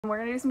We're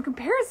gonna do some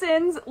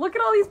comparisons. Look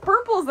at all these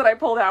purples that I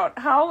pulled out.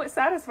 How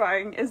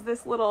satisfying is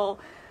this little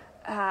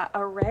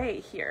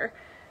array here?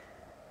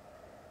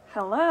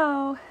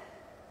 Hello.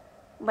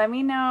 Let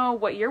me know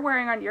what you're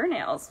wearing on your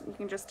nails. You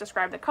can just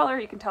describe the color.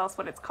 You can tell us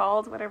what it's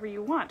called, whatever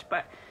you want.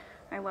 But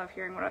I love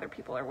hearing what other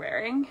people are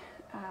wearing.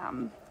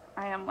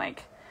 I am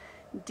like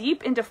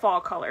deep into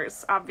fall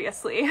colors,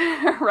 obviously,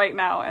 right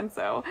now. And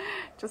so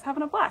just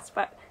having a blast.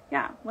 But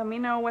yeah, let me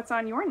know what's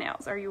on your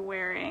nails. Are you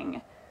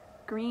wearing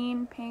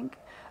green, pink?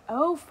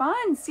 Oh,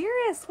 fun.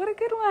 Serious. What a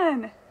good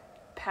one.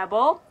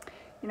 Pebble.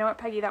 You know what,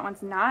 Peggy? That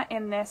one's not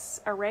in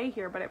this array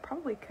here, but it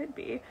probably could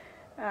be.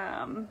 But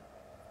I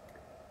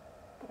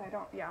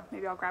don't, yeah,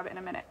 maybe I'll grab it in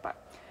a minute. But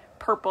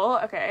purple.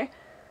 Okay.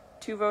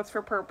 2 votes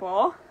for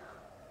purple.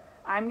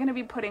 I'm going to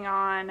be putting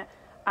on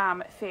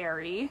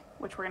Fairy,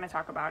 which we're going to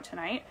talk about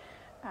tonight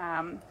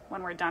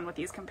when we're done with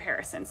these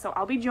comparisons. So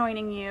I'll be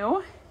joining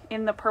you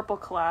in the purple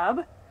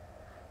club.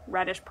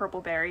 Reddish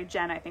purple berry.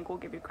 Jen, I think we'll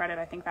give you credit.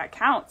 I think that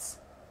counts.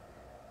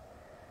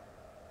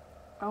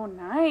 Oh,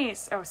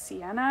 nice. Oh,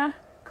 sienna.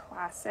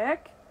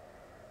 Classic.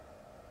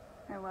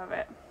 I love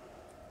it.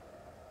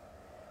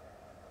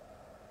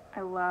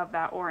 I love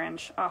that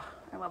orange. Oh,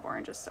 I love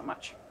oranges so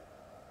much.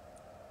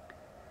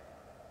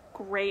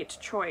 Great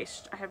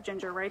choice. I have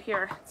ginger right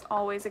here. It's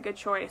always a good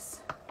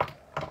choice.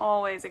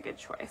 Always a good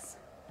choice.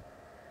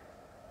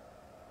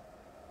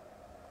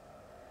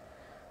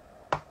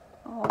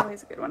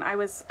 Always a good one. I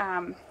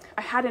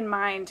had in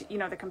mind, you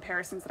know, the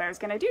comparisons that I was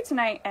going to do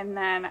tonight, and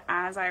then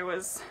as I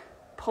was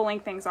pulling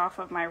things off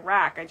of my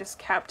rack, I just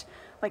kept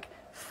like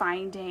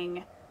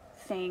finding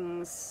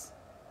things,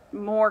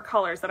 more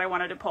colors that I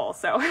wanted to pull.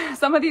 So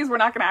some of these we're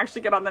not going to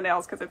actually get on the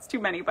nails because it's too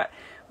many, but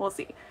we'll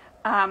see.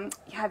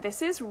 Yeah,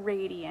 this is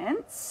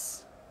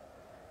Radiance.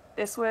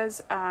 This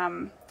was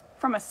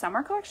from a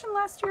summer collection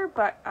last year,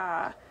 but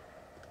I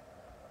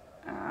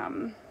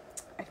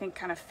think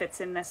kind of fits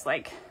in this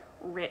like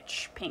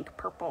rich pink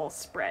purple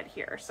spread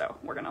here. So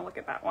we're going to look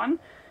at that one.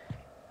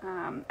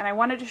 And I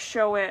wanted to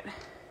show it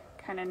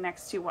kind of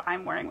next to what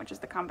I'm wearing, which is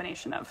the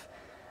combination of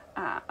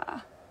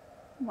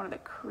one of the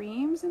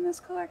creams in this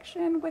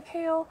collection with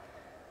Hail.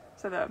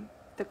 So the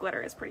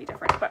glitter is pretty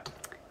different, but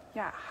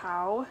yeah,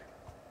 how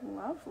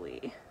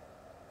lovely.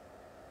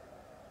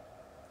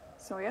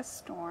 Soya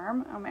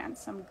Storm. Oh man,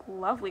 some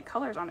lovely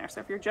colors on there.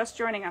 So if you're just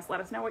joining us, let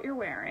us know what you're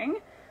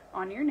wearing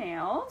on your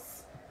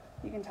nails.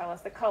 You can tell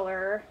us the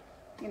color,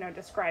 you know,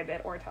 describe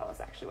it, or tell us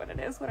actually what it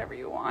is, whatever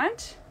you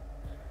want.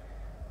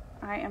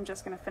 I am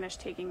just going to finish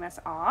taking this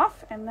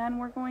off, and then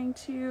we're going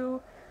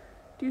to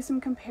do some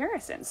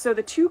comparisons. So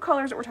the 2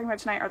 colors that we're talking about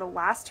tonight are the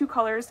last 2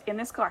 colors in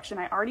this collection.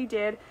 I already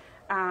did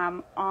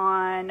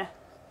on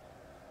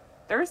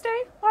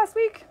Thursday last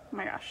week. Oh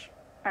my gosh,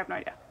 I have no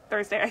idea.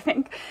 Thursday, I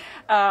think.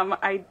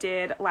 I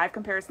did live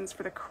comparisons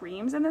for the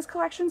creams in this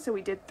collection. So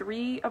we did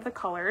 3 of the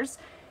colors,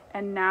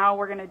 and now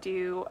we're going to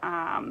do,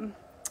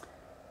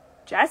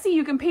 Jessie,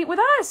 you can paint with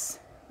us.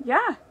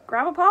 Yeah,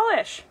 grab a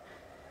polish.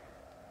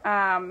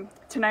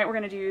 Tonight we're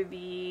going to do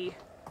the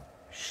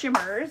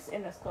shimmers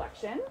in this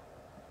collection.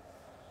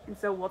 And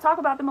so we'll talk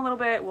about them a little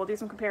bit. We'll do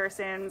some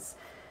comparisons.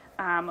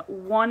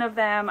 One of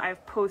them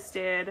I've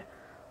posted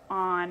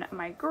on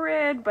my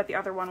grid, but the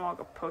other one I'll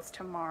go post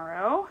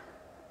tomorrow.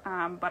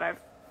 But I've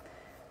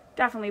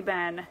definitely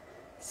been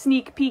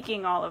sneak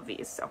peeking all of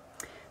these. So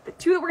the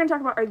 2 that we're going to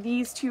talk about are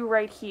these 2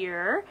 right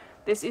here.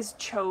 This is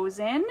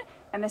Chosen,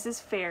 and this is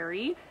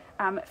Fairy.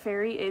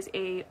 Fairy is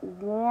a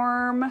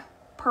warm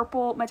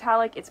purple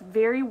metallic. It's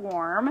very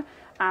warm,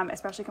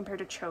 especially compared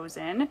to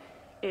Chosen.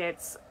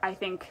 It's, I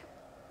think,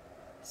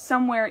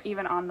 somewhere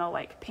even on the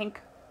like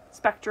pink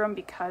spectrum,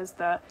 because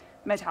the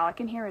metallic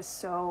in here is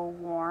so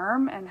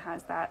warm and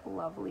has that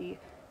lovely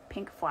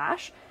pink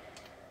flash.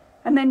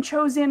 And then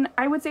Chosen,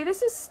 I would say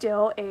this is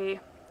still a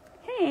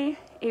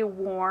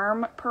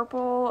warm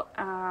purple.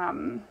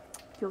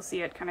 You'll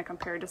see it kind of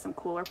compared to some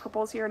cooler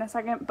purples here in a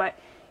second, but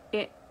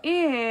it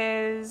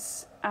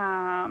is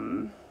I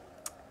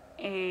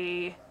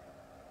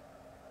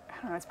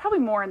don't know, it's probably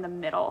more in the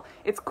middle.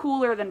 It's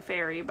cooler than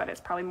Fairy, but it's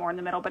probably more in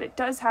the middle, but it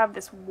does have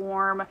this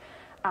warm,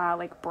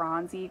 like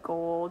bronzy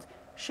gold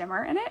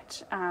shimmer in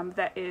it.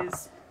 That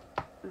is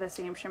the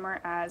same shimmer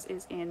as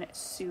is in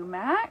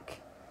Sumac,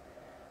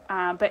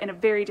 but in a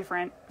very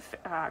different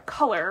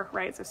color,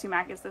 right? So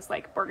Sumac is this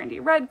like burgundy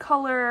red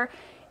color,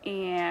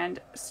 and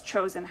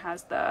Chosen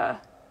has the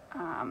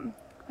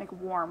like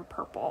warm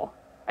purple.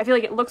 I feel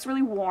like it looks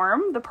really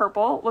warm. The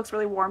purple looks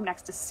really warm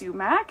next to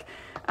Sumac,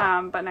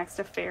 but next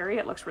to Fairy,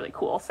 it looks really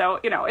cool. So,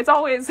 you know, it's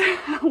always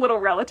a little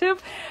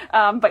relative.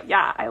 But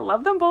yeah, I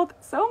love them both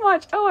so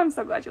much. Oh, I'm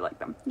so glad you like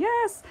them.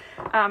 Yes.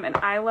 And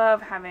I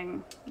love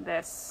having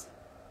this,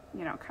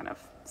 you know, kind of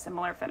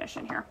similar finish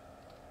in here.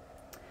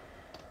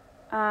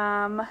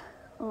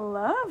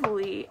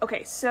 Lovely.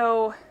 Okay,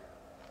 so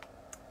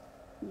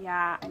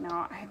yeah, I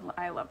know.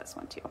 I love this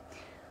one too.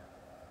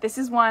 This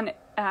is one,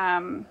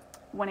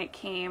 when it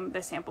came,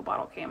 the sample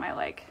bottle came, I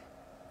like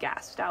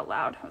gasped out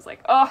loud. I was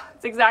like, oh,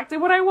 it's exactly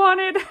what I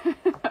wanted.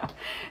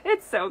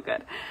 It's so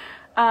good.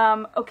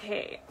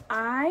 Okay,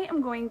 I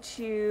am going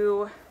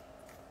to,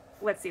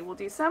 let's see, we'll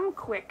do some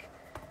quick,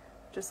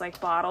 just like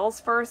bottles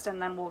first,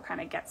 and then we'll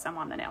kind of get some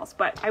on the nails.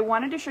 But I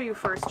wanted to show you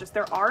first, just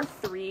there are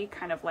 3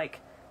 kind of like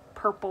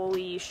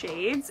purpley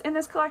shades in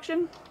this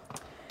collection.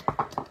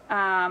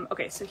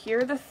 Okay, so here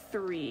are the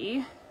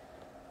 3.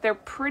 They're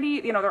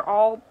pretty, you know, they're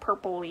all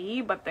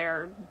purpley, but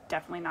they're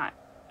definitely not,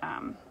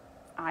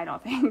 I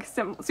don't think,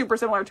 super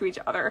similar to each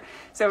other.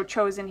 So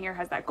Chosen here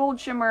has that gold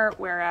shimmer,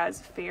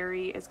 whereas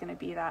Fairy is going to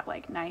be that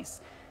like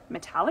nice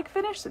metallic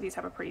finish. So these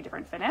have a pretty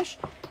different finish.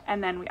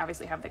 And then we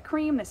obviously have the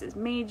cream. This is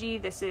Meiji.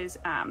 This is,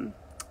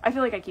 I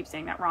feel like I keep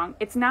saying that wrong.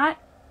 It's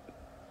not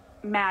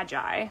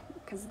Magi,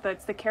 because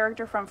that's the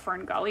character from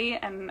Fern Gully,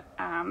 and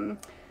I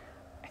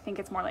think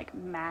it's more like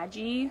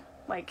Magi,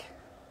 like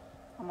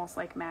almost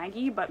like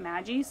Maggie, but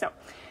Magi. So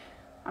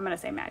I'm gonna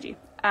say Magi.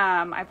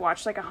 I've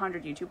watched like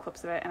 100 YouTube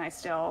clips of it, and I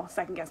still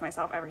second guess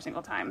myself every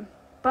single time.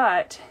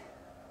 But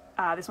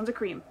this one's a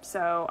cream,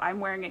 so I'm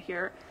wearing it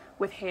here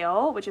with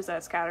Hail, which is a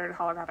scattered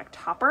holographic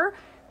topper,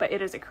 but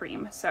it is a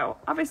cream. So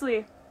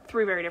obviously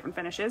 3 very different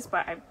finishes,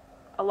 but I've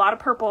a lot of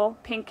purple,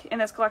 pink in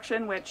this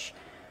collection, which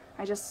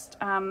I just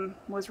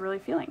was really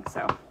feeling.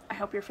 So I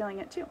hope you're feeling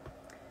it too.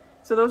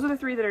 So those are the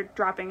 3 that are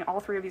dropping.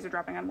 All 3 of these are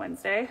dropping on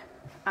Wednesday.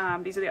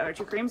 These are the other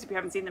 2 creams if you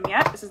haven't seen them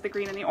yet. This is the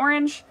green and the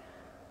orange.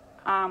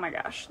 Oh my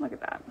gosh, look at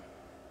that.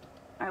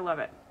 I love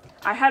it.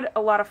 I had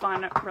a lot of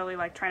fun really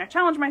like trying to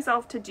challenge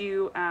myself to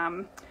do,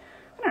 I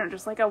don't know,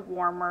 just like a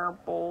warmer,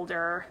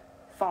 bolder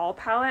fall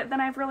palette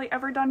than I've really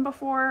ever done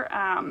before.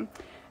 And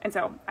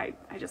so I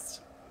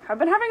just have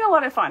been having a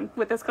lot of fun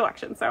with this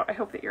collection. So I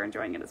hope that you're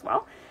enjoying it as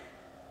well.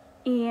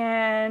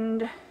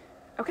 And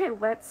okay,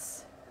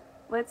 let's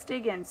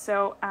dig in.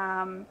 So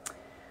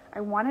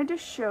I wanted to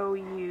show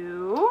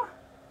you,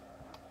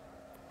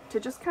 to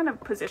just kind of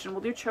position,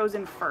 we'll do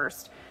Chosen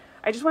first.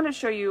 I just wanted to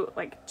show you,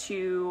 like,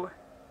 to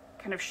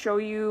kind of show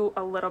you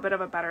a little bit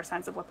of a better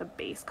sense of what the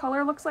base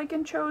color looks like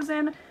in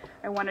Chosen.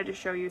 I wanted to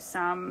show you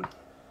some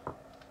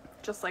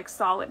just like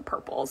solid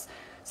purples.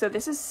 So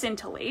this is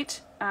Scintillate,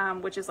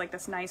 which is like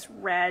this nice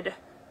red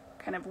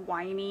kind of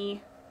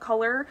winey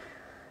color.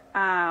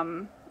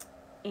 And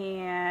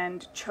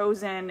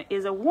Chosen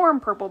is a warm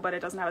purple, but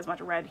it doesn't have as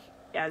much red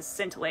as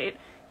Scintillate.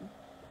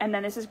 And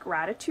then this is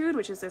Gratitude,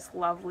 which is this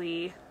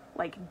lovely,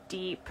 like,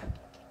 deep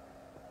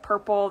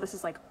purple. This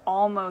is like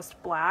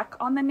almost black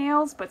on the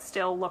nails, but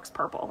still looks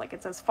purple. Like,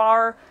 it's as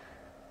far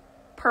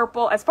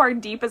purple, as far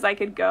deep as I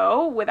could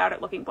go without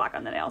it looking black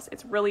on the nails.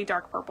 It's really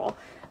dark purple.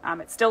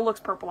 It still looks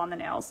purple on the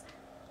nails,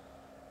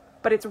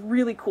 but it's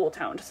really cool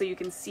toned. So you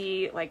can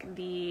see like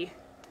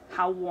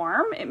how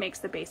warm it makes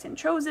the base in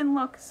Chosen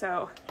look.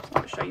 So I just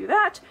want to show you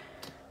that.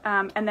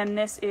 And then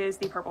this is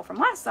the purple from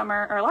last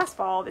summer, or last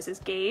fall. This is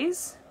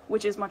Gaze,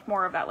 which is much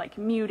more of that like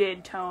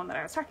muted tone that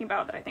I was talking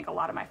about, that I think a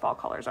lot of my fall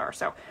colors are.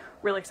 So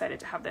really excited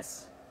to have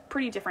this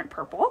pretty different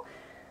purple.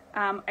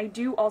 I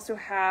do also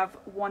have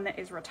one that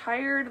is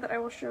retired that I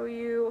will show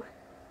you.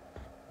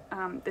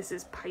 This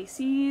is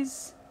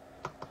Pisces.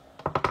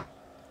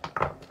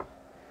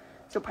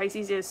 So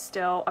Pisces is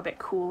still a bit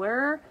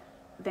cooler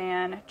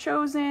than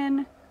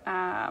Chosen.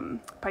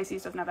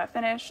 Pisces doesn't have that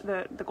finish,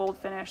 the gold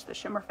finish, the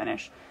shimmer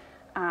finish,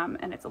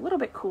 and it's a little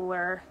bit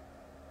cooler,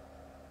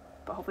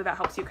 but hopefully that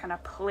helps you kind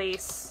of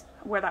place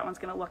where that one's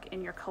going to look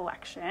in your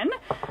collection.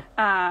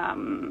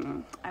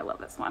 I love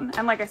this one.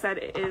 And like I said,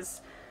 it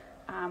is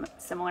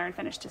similar in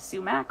finish to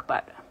Sumac,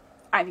 but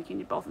I think you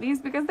need both of these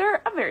because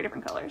they're of very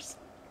different colors.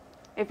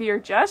 If you're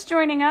just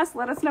joining us,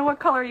 let us know what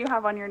color you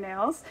have on your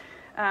nails.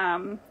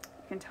 You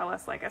can tell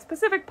us like a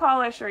specific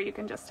polish, or you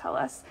can just tell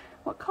us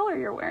what color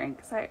you're wearing,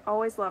 because I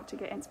always love to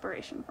get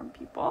inspiration from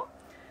people.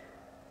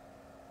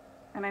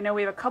 And I know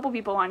we have a couple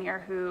people on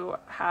here who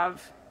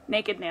have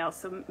naked nails,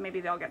 so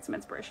maybe they'll get some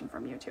inspiration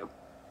from you too.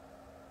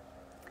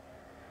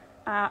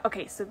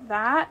 Okay, so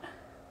that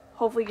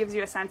hopefully gives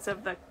you a sense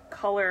of the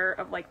color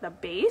of like the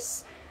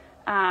base.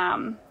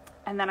 And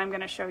then I'm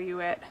going to show you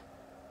it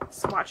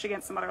swatched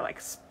against some other like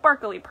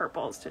sparkly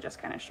purples to just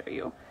kind of show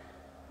you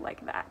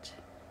like that.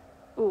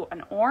 Ooh,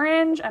 an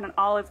orange and an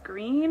olive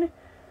green.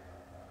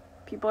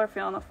 People are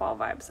feeling the fall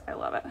vibes. I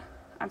love it.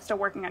 I'm still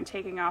working on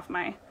taking off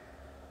my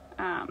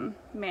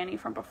mani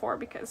from before,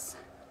 because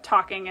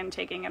talking and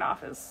taking it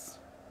off is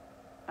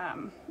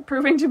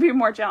proving to be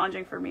more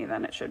challenging for me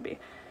than it should be.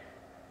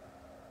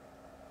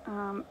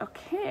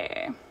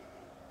 Okay.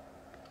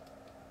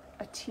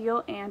 A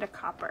teal and a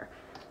copper.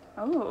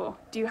 Oh,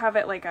 do you have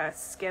it like a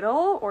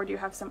Skittle, or do you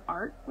have some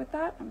art with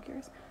that? I'm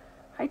curious.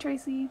 Hi,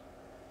 Tracy.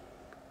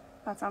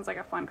 That sounds like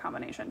a fun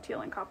combination,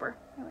 teal and copper.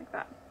 I like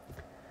that.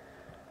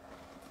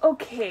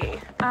 Okay,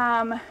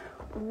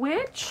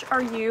 which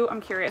are you,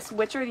 I'm curious,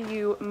 which are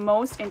you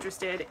most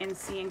interested in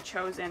seeing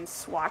Chosen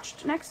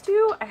swatched next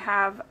to? I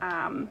have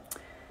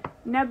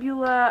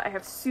Nebula, I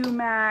have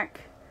Sumac,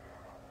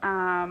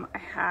 I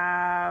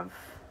have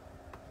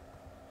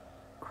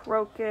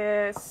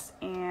Crocus,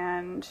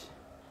 and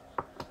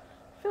I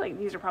feel like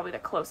these are probably the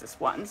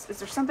closest ones. Is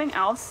there something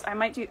else? I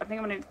think I'm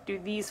going to do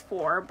these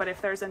 4, but if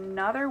there's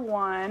another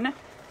one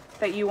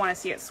that you want to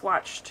see it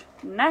swatched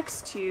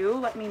next to,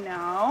 let me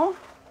know.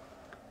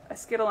 A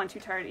Skittle and too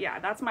tired. Yeah,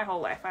 that's my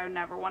whole life. I would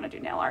never want to do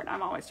nail art.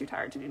 I'm always too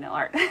tired to do nail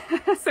art.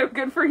 So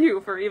good for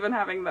you for even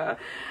having the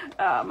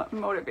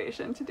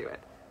motivation to do it.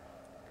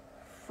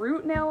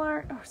 Fruit nail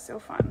art. Oh, so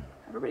fun.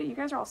 Everybody, you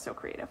guys are all so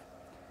creative.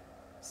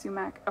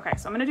 Sumac. Okay,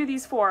 so I'm going to do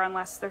these 4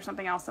 unless there's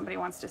something else somebody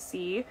wants to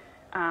see.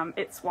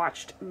 It's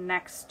swatched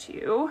next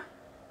to.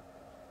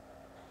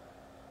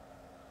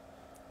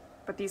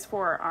 But these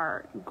 4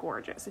 are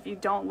gorgeous. If you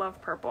don't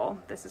love purple,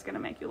 this is going to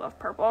make you love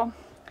purple.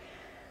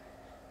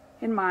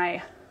 In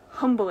my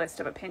humblest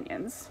of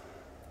opinions.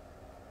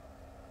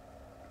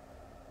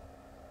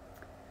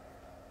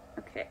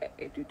 Okay,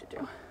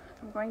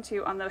 I'm going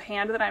to, on the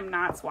hand that I'm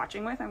not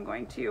swatching with, I'm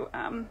going to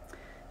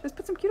just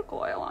put some cuticle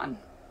oil on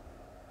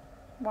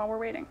while we're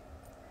waiting.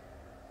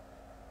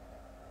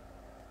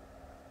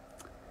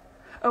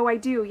 Oh, I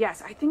do,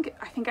 yes. I think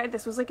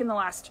this was like in the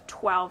last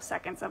 12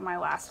 seconds of my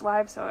last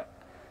live, so it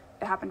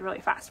happened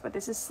really fast. But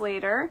this is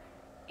Slater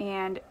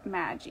and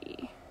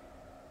Maggie.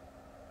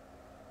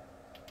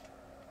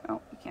 Oh,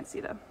 you can't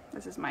see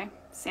this is my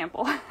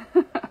sample.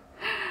 Put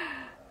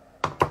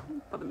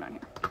them down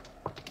here.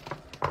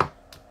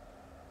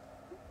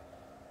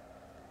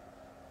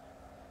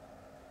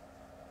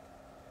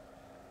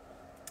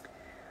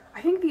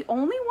 I think the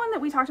only one that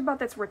we talked about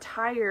that's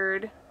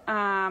retired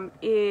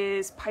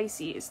is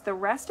Pisces. The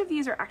rest of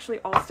these are actually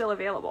all still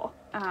available.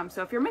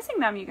 So if you're missing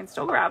them, you can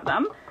still grab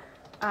them.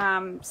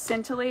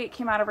 Scintillate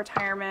came out of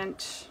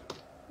retirement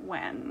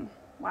when?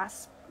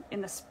 In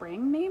the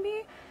spring,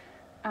 maybe?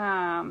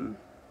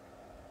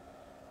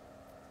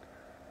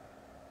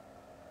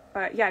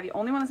 But yeah, the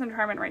only one that's in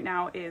retirement right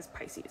now is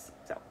Pisces.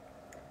 So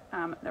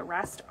the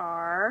rest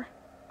are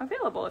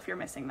available if you're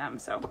missing them.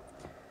 So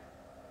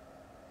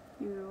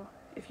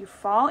if you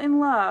fall in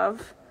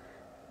love,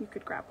 you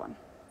could grab one.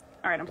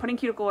 All right, I'm putting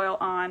cuticle oil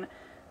on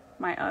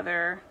my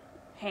other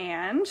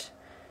hand.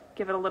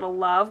 Give it a little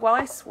love while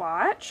I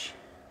swatch.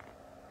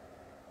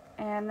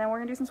 And then we're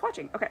gonna do some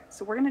swatching. Okay,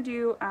 so we're gonna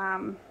do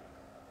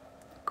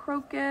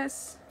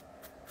crocus.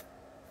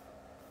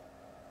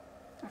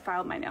 I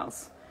filed my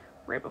nails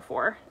right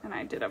before and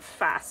I did a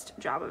fast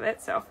job of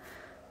it, so I'm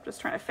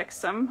just trying to fix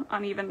some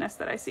unevenness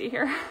that I see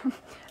here.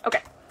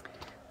 Okay,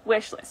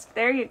 wish list,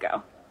 there you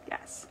go.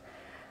 Yes.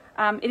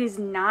 It is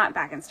not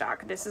back in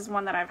stock. This is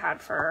one that I've had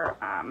for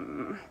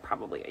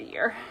probably a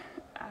year,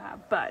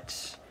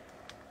 but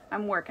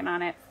I'm working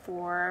on it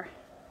for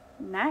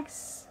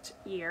next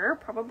year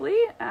probably.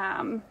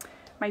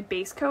 My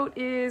base coat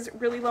is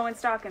really low in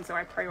stock, and so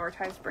I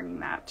prioritized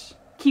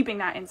keeping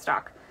that in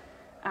stock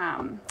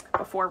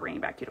before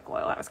bringing back cuticle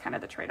oil. That was kind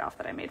of the trade-off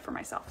that I made for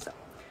myself. So,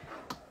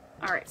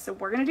 all right, so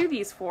we're gonna do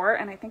these 4,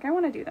 and I think I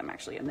want to do them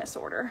actually in this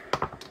order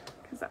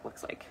because that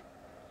looks like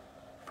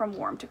from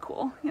warm to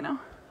cool, you know.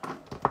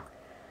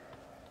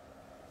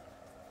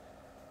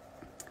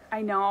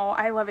 I know,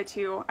 I love it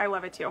too. I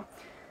love it too.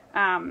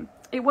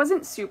 It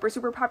wasn't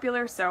super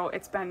popular, so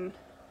it's been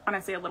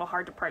honestly a little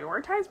hard to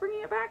prioritize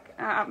bringing it back.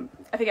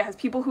 I think it has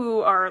people who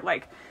are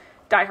like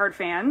diehard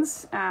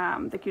fans,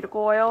 the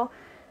cuticle oil,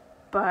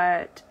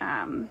 but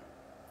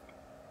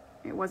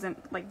it wasn't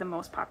like the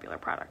most popular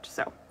product,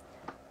 so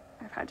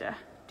I've had to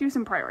do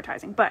some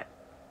prioritizing, but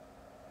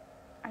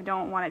I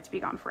don't want it to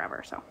be gone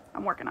forever, so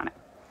I'm working on it.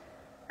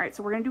 All right,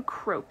 so we're gonna do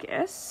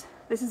crocus.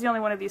 This is the only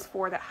one of these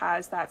 4 that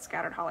has that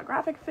scattered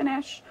holographic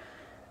finish.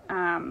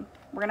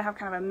 We're gonna have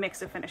kind of a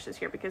mix of finishes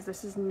here because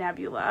this is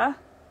Nebula,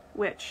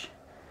 which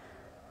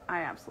I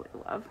absolutely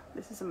love.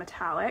 This is a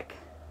metallic,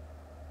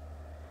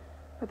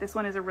 but this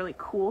one is a really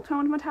cool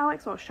toned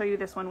metallic, so I'll show you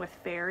this one with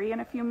Fairy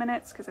in a few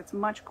minutes because it's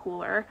much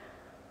cooler.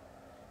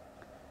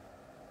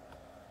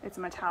 It's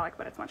a metallic,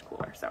 but it's much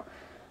cooler. So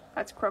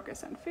that's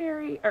Crocus and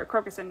Fairy, or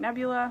Crocus and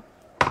Nebula,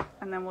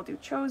 and then we'll do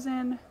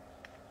Chosen.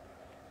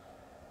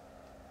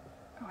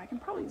 Oh, I can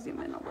probably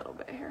zoom in a little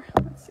bit here.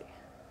 Let's see.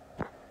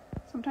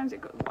 Sometimes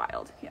it goes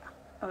wild. Yeah.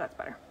 Oh, that's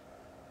better.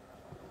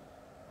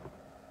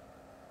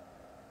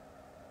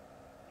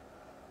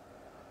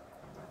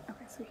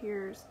 Okay, so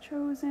here's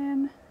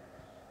Chosen.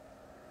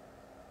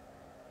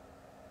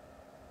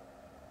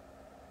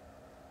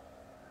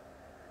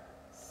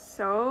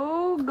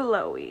 So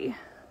glowy.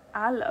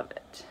 I love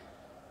it.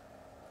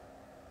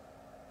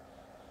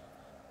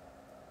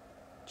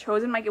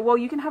 Chosen might get, well,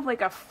 you can have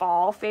like a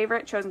fall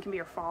favorite. Chosen can be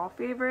your fall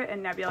favorite,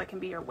 and Nebula can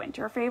be your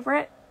winter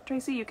favorite.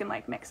 Tracy, you can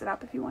like mix it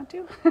up if you want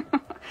to.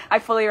 I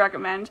fully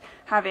recommend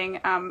having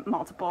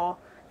multiple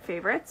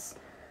favorites,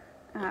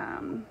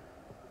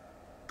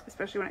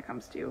 especially when it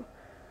comes to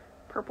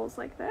purples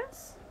like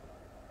this.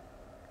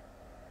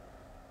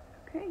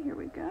 Okay, here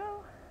we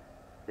go.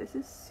 This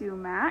is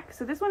Sumac.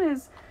 So this one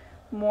is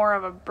more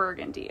of a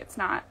burgundy. It's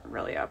not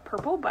really a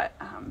purple, but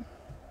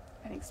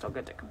I think still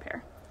good to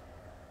compare.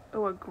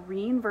 Oh, a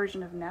green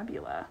version of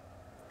Nebula.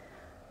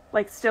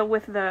 Like still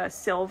with the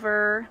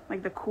silver,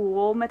 like the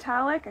cool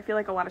metallic. I feel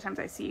like a lot of times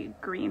I see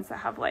greens that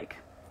have like,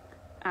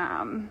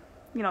 you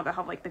know, that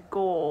have like the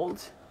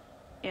gold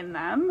in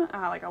them,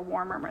 like a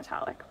warmer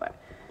metallic, but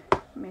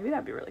maybe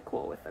that'd be really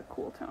cool with the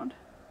cool toned.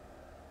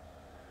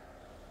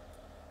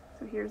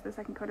 So here's the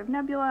second coat of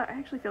Nebula. I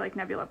actually feel like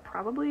Nebula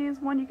probably is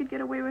one you could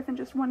get away with in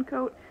just one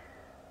coat.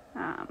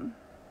 But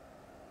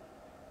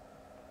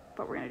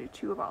we're gonna do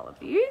 2 of all of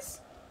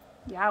these.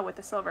 Yeah, with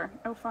the silver.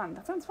 Oh, fun.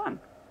 That sounds fun.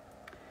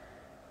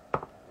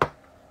 All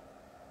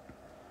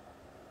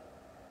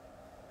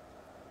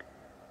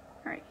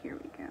right, here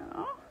we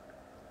go.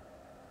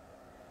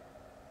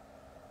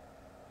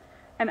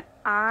 And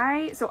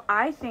I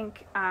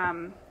think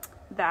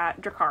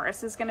that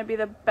Dracarys is going to be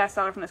the best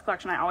seller from this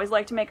collection. I always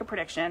like to make a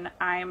prediction.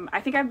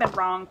 I think I've been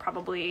wrong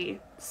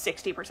probably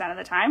 60% of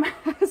the time,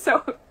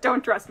 so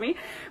don't trust me.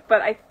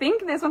 But I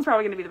think this one's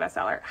probably going to be the best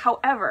seller.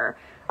 However,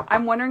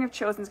 I'm wondering if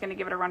Chosen's going to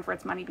give it a run for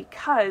its money,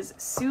 because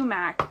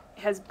Sumac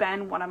has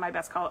been one of my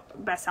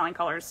best-selling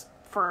colors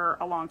for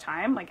a long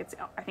time. Like,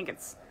 I think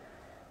it's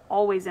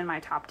always in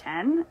my top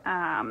 10.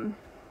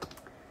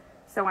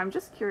 So I'm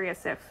just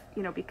curious if,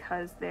 you know,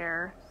 because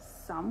they're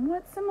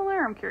somewhat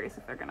similar, I'm curious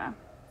if they're gonna,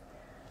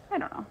 I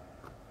don't know,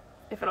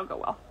 if it'll go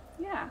well.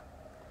 Yeah.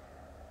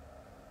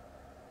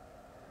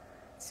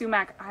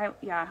 Sumac,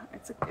 yeah,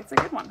 it's a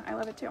good one. I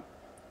love it too.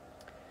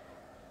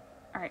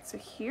 All right, so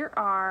here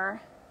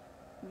are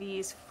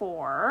these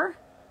 4,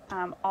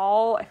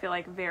 all I feel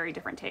like very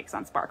different takes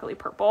on sparkly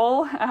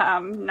purple.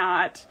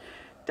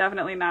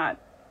 Definitely not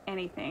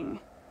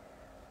anything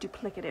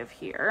duplicative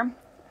here.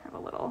 I have a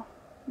little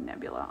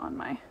Nebula on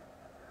my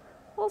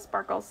little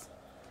sparkles.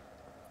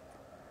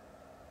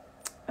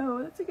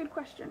 Oh, that's a good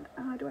question.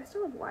 Do I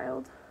still have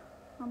Wild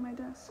on my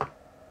desk?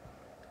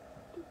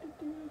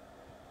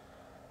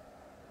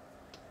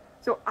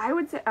 So I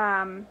would say,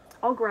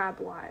 I'll grab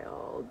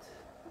Wild,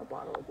 a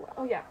bottle of Wild.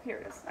 Oh yeah, here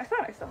it is. I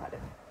thought I still had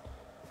it.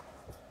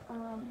 Here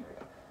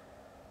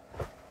we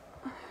go.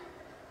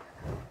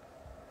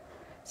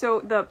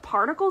 So the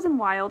particles in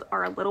Wild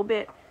are a little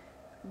bit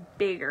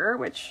bigger,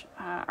 which,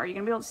 are you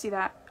gonna be able to see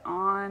that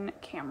on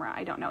camera?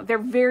 I don't know. They're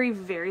very,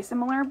 very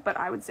similar, but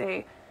I would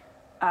say,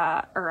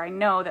 or I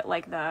know that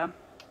like the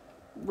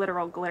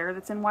literal glitter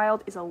that's in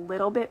Wild is a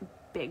little bit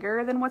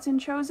bigger than what's in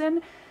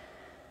Chosen.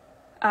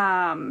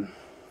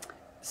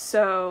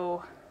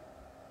 So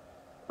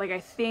like, I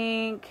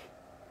think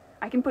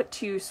I can put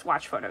 2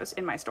 swatch photos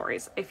in my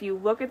stories. If you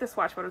look at the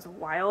swatch photos of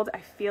Wild, I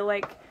feel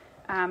like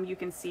you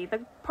can see the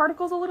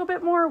particles a little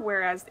bit more,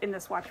 whereas in the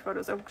swatch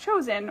photos of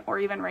Chosen, or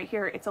even right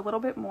here, it's a little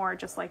bit more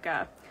just like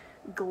a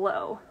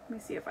glow. Let me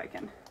see if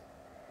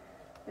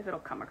it'll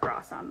come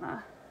across on the,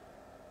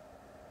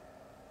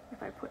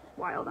 if I put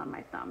Wild on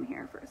my thumb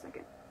here for a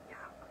second. Yeah,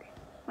 okay,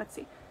 let's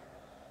see.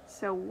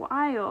 So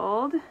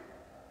Wild,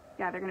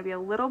 yeah, they're gonna be a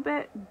little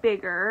bit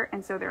bigger,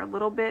 and so they're a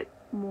little bit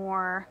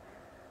more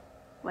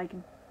like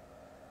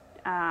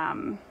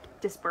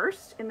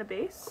dispersed in the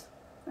base,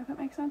 if that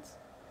makes sense.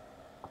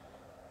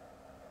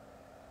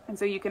 And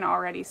so you can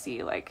already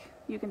see, like,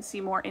 you can see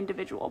more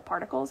individual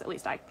particles. At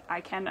least I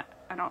can.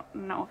 I don't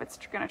know if it's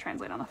going to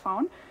translate on the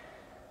phone.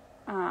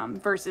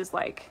 Versus,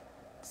 like,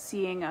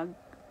 seeing a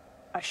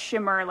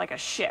shimmer, like a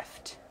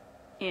shift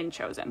in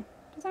Chosen.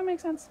 Does that make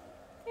sense?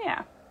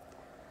 Yeah.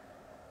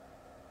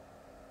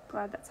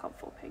 Glad that's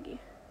helpful, Peggy.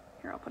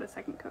 Here, I'll put a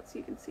second coat so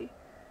you can see.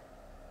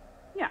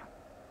 Yeah.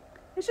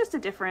 It's just a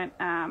different,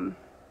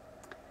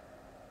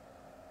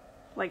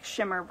 like,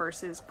 shimmer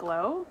versus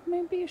glow,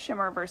 maybe.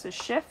 Shimmer versus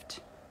shift,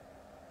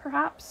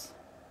 perhaps.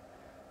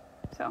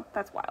 So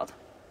that's Wild.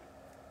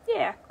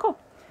 Yeah, cool.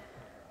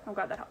 I'm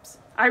glad that helps.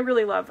 I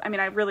really love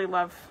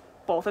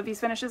both of these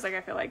finishes. Like,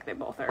 I feel like they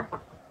both are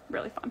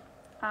really fun.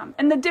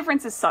 And the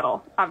difference is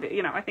subtle.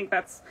 You know, I think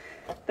that's,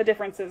 the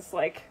difference is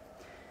like,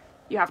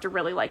 you have to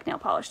really like nail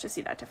polish to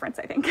see that difference,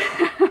 I think.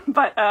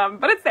 but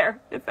it's there.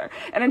 It's there.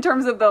 And in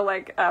terms of the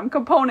like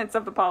components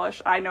of the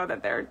polish, I know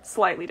that they're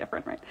slightly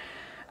different, right?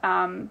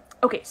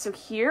 Okay, so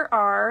here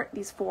are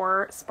these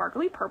 4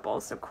 sparkly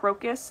purples. So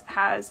Crocus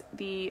has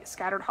the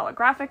scattered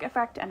holographic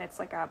effect, and it's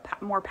like a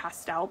more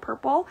pastel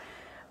purple.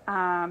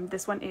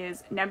 This one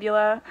is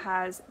Nebula,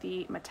 has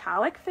the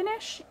metallic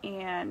finish,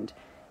 and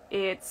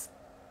it's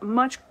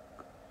much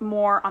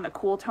more on the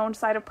cool toned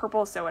side of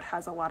purple, so it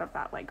has a lot of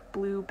that like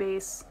blue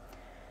base.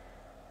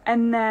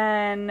 And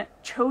then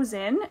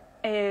Chosen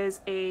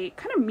is a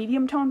kind of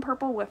medium tone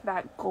purple with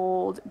that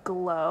gold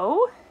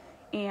glow,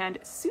 and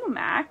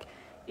Sumac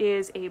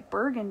is a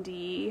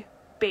burgundy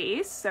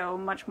base, so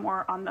much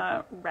more on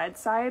the red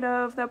side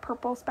of the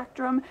purple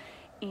spectrum,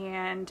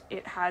 and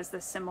it has the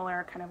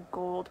similar kind of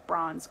gold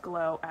bronze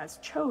glow as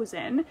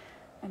Chosen.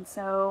 And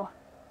so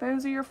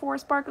those are your 4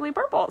 sparkly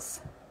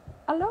purples.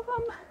 I love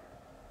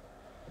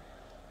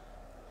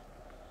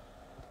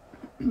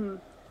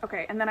them.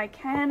 Okay, and then I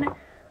can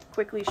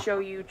quickly show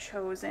you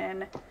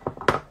Chosen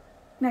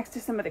next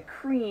to some of the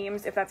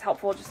creams, if that's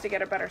helpful, just to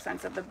get a better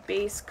sense of the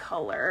base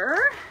color.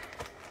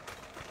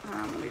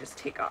 Let me just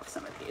take off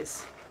some of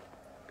these.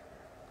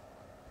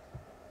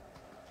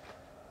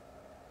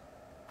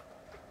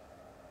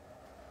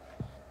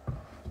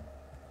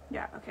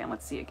 Yeah, okay, and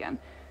let's see again.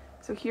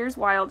 So here's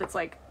Wild. It's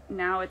like,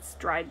 now it's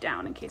dried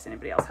down, in case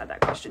anybody else had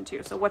that question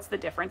too. So what's the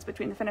difference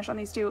between the finish on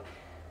these 2?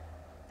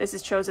 This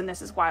is Chosen,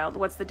 this is Wild.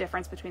 What's the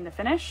difference between the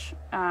finish?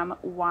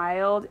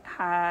 Wild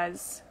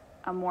has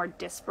a more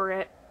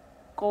disparate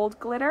gold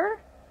glitter,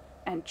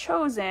 and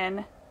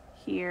Chosen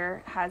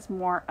here has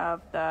more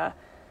of the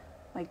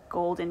like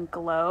golden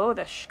glow,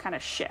 the kind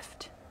of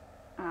shift.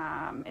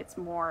 It's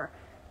more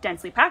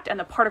densely packed and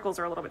the particles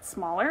are a little bit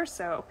smaller,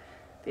 so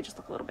they just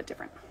look a little bit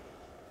different.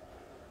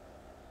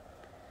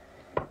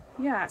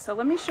 Yeah, so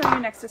let me show you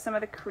next to some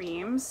of the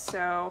creams.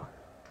 So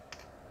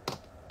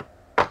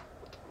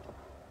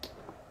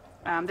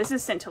this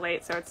is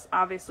Scintillate, so it's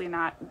obviously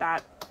not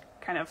that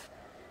kind of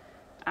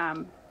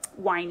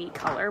winey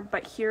color,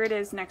 but here it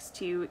is next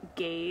to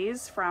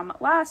Gaze from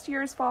last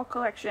year's fall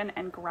collection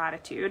and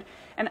Gratitude.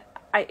 And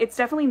it's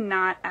definitely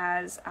not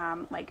as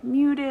like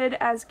muted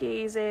as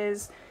Gaze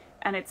is,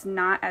 and it's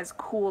not as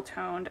cool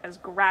toned as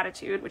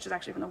Gratitude, which is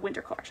actually from the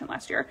winter collection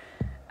last year.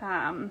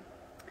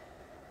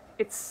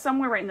 It's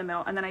somewhere right in the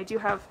middle. And then I do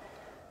have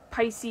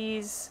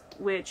Pisces,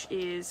 which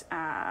is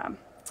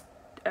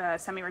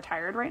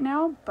semi-retired right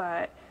now,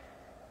 but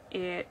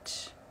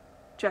it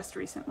just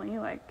recently,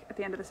 like at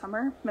the end of the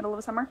summer, middle of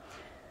the summer.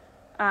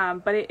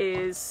 But it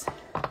is,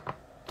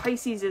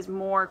 Pisces is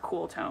more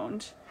cool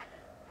toned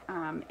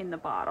in the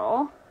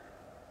bottle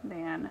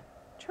than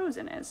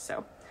Chosen is.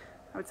 So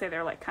I would say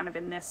they're like kind of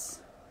in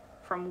this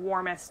from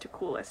warmest to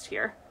coolest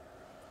here.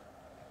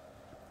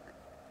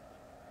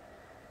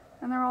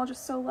 And they're all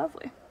just so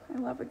lovely. I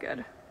love a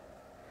good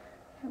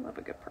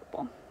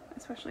purple,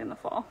 especially in the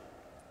fall.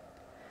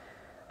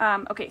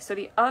 Okay, so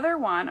the other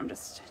one, I'm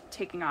just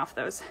taking off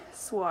those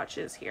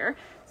swatches here.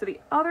 So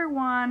the other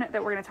one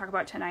that we're going to talk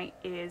about tonight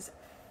is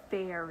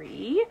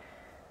Fairy,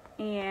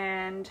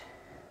 and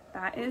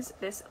that is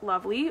this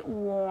lovely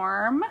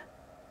warm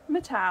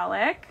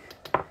metallic.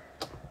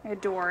 I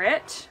adore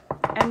it.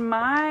 And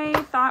my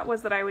thought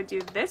was that I would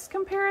do this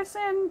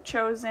comparison,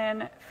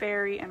 Chosen,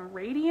 Fairy, and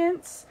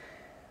Radiance.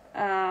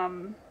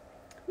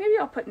 Maybe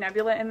I'll put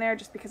Nebula in there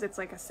just because it's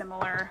like a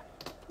similar,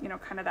 you know,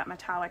 kind of that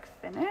metallic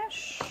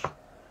finish.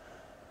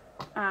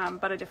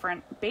 But a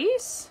different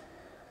base,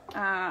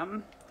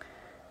 because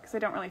I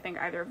don't really think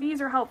either of these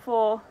are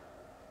helpful.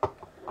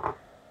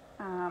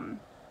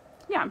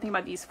 Yeah, I'm thinking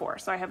about these four.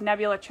 So I have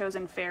Nebula,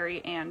 Chosen,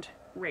 Fairy, and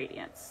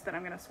Radiance that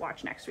I'm going to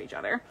swatch next to each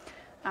other.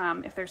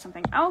 If there's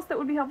something else that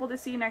would be helpful to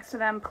see next to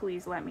them,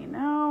 please let me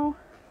know.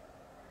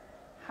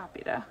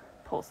 Happy to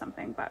pull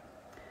something, but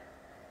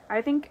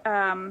I think,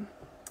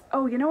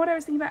 oh, you know what I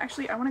was thinking about?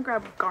 Actually, I want to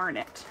grab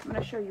Garnet. I'm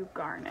going to show you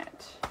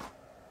Garnet.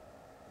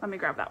 Let me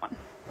grab that one.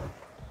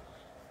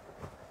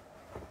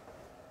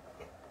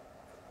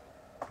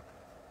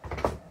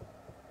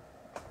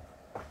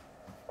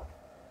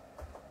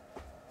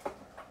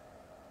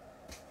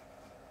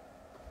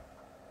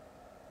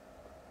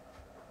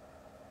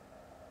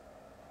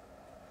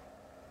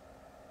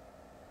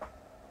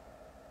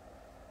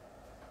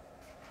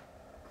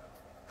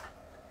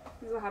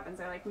 This is what happens.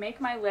 I like make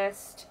my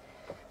list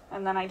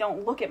and then I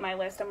don't look at my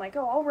list. I'm like,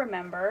 oh, I'll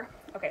remember.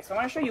 Okay, so I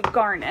want to show you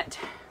Garnet.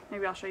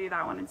 Maybe I'll show you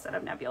that one instead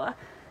of Nebula.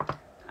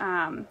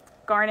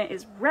 Garnet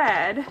is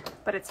red,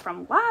 but it's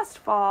from last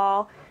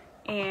fall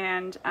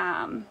and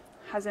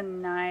has a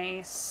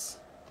nice,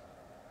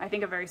 I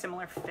think a very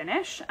similar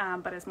finish,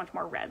 but is much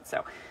more red.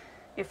 So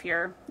if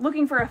you're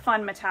looking for a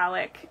fun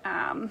metallic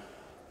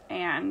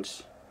and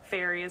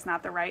Fairy is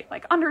not the right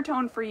like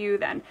undertone for you,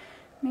 then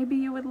maybe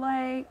you would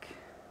like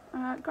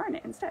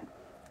Garnet instead.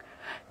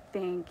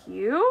 Thank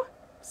you.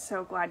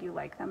 So glad you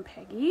like them,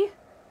 Peggy.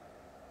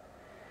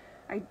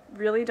 I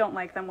really don't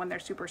like them when they're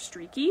super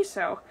streaky,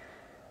 so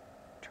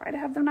try to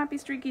have them not be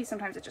streaky.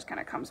 Sometimes it just kind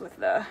of comes with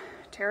the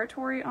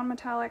territory on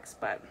metallics,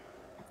 but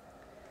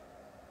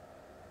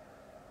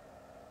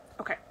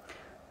okay.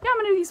 Yeah, I'm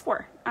gonna do these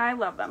four. I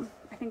love them.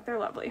 I think they're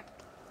lovely.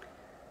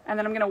 And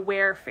then I'm gonna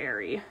wear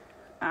Fairy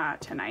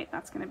tonight.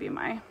 That's gonna be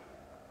my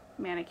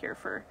manicure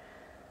for,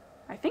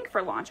 I think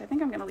for launch. I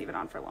think I'm going to leave it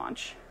on for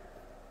launch.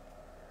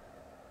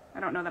 I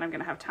don't know that I'm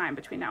going to have time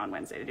between now and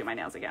Wednesday to do my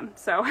nails again.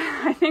 So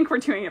I think we're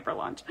doing it for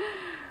launch.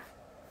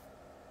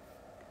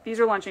 These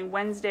are launching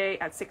Wednesday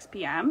at 6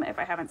 p.m. if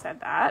I haven't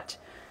said that.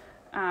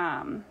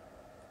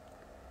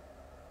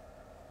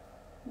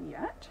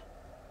 Yet.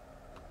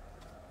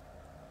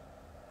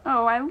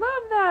 Oh, I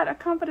love that. A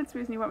confidence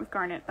boost and you went with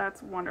Garnet.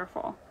 That's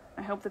wonderful.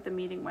 I hope that the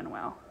meeting went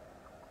well.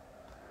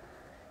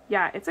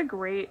 Yeah, it's a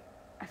great,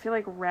 I feel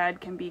like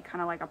red can be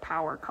kind of like a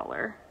power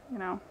color, you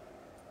know?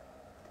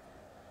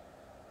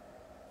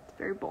 It's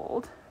very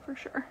bold, for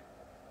sure.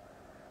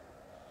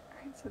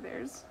 Alright, so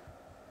there's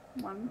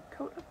one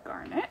coat of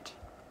Garnet.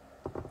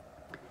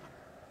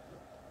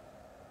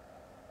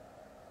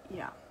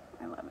 Yeah,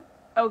 I love it.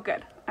 Oh,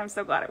 good. I'm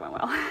so glad it went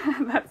well.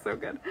 That's so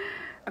good.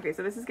 Okay,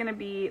 so this is going to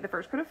be the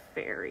first coat of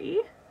Fairy.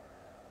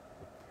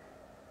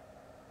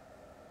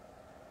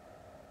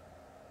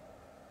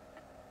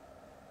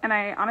 And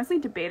I honestly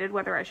debated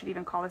whether I should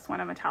even call this one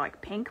a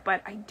metallic pink,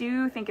 but I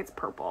do think it's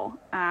purple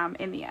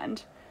in the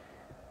end.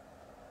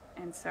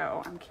 And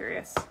so I'm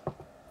curious,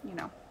 you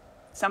know,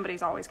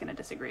 somebody's always going to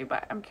disagree,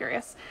 but I'm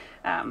curious.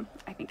 I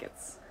think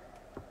it's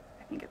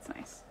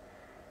nice.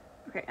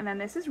 Okay, and then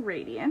this is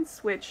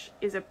Radiance, which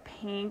is a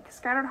pink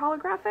scattered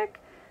holographic.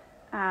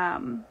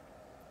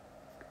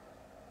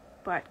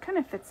 but kind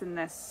of fits in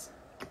this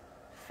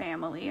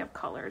family of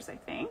colors, I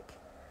think.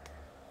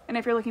 And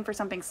if you're looking for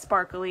something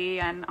sparkly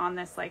and on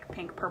this like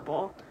pink,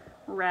 purple,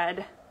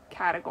 red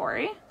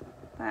category,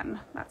 then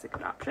that's a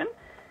good option.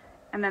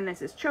 And then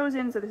this is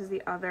Chosen, so this is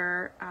the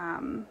other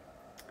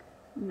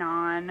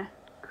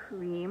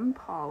non-cream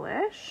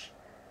polish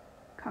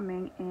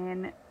coming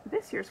in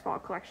this year's fall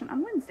collection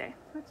on Wednesday.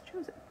 So that's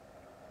Chosen.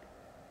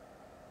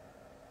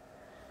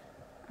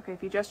 Okay,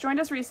 if you just joined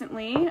us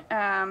recently,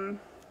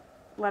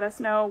 let us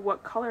know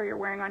what color you're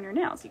wearing on your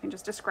nails. You can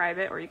just describe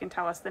it, or you can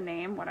tell us the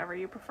name, whatever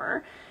you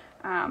prefer.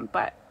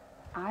 But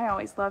I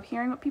always love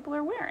hearing what people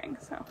are wearing,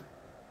 so. All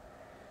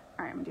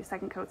right, I'm gonna do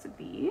second coats of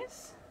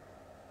these.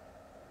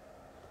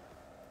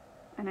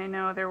 And I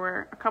know there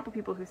were a couple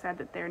people who said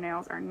that their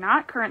nails are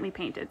not currently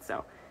painted,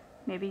 so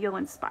maybe you'll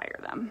inspire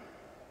them.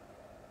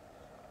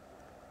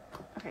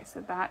 Okay,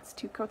 so that's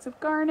 2 coats of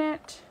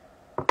garnet.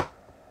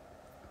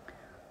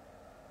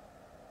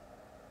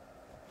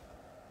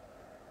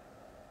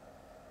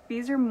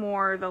 These are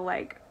more the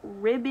like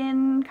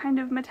ribbon kind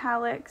of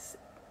metallics,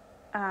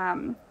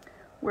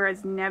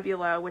 whereas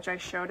Nebula, which I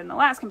showed in the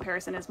last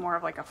comparison, is more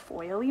of like a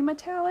foily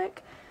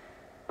metallic.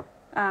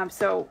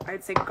 So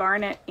I'd say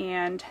garnet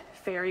and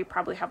fairy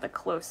probably have the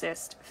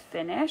closest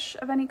finish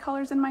of any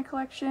colors in my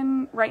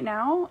collection right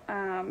now.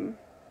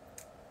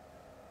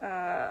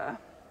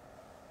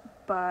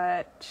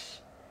 But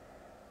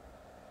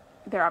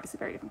they're obviously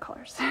very different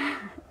colors.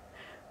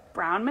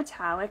 Brown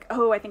metallic.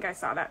 Oh, I think I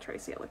saw that,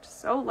 Tracy. It looked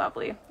so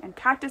lovely. And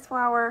cactus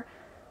flower.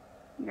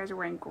 You guys are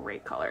wearing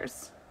great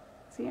colors.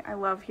 See, I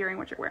love hearing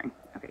what you're wearing.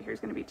 Okay,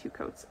 here's going to be 2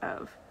 coats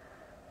of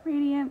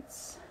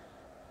Radiance.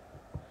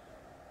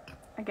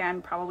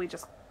 Again, probably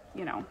just,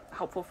 you know,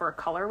 helpful for a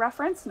color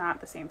reference,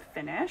 not the same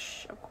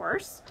finish, of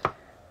course.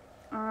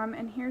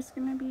 And here's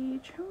going to be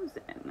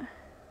Chosen.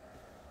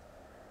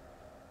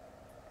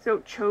 So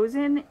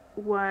Chosen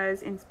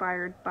was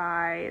inspired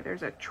by,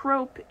 there's a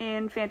trope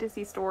in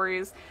fantasy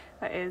stories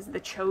that is the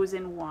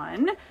chosen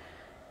one.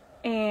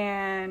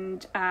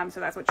 And so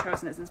that's what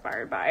Chosen is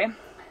inspired by.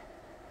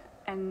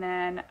 And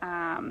then,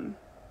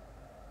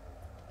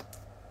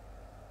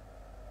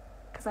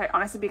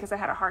 because I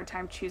had a hard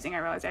time choosing, I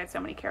realized I had so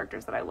many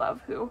characters that I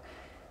love who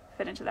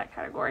fit into that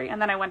category. And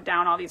then I went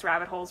down all these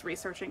rabbit holes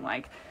researching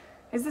like,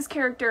 is this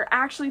character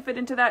actually fit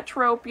into that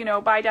trope, you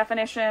know, by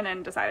definition,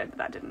 and decided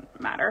that didn't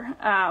matter.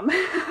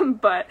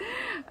 But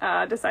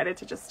decided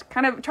to just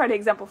kind of try to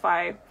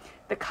exemplify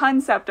the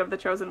concept of the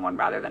chosen one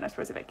rather than a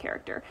specific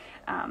character,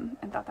 and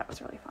thought that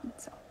was really fun.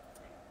 So,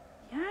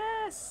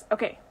 yes.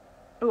 Okay.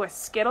 Ooh, a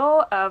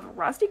skittle of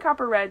Rusty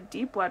Copper Red,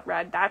 Deep Blood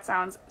Red. That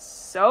sounds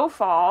so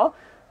fall,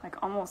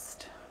 like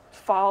almost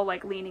fall,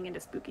 like leaning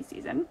into spooky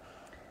season.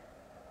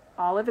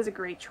 Olive is a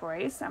great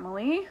choice,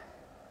 Emily.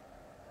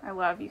 I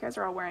love, you guys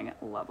are all wearing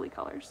lovely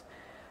colors.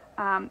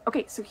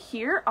 Okay, so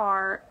here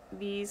are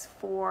these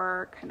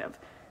 4 kind of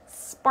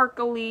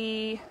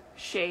sparkly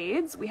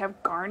shades. We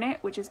have Garnet,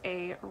 which is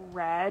a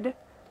red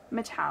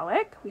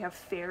metallic. We have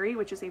Fairy,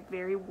 which is a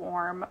very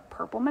warm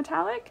purple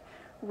metallic.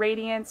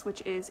 Radiance,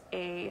 which is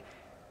a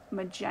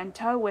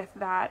magenta with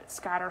that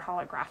scattered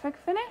holographic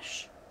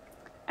finish.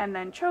 And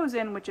then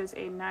Chosen, which is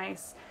a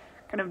nice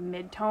kind of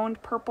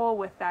mid-toned purple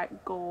with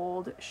that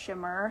gold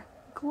shimmer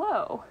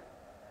glow.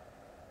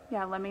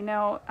 Yeah, let me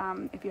know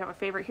if you have a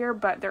favorite here,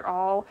 but they're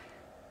all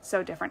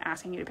so different.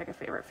 Asking you to pick a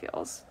favorite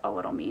feels a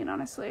little mean,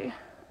 honestly,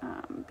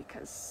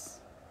 because,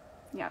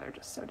 yeah, they're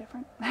just so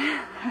different.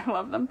 I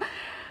love them.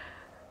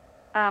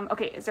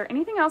 Okay, is there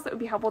anything else that would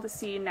be helpful to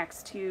see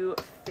next to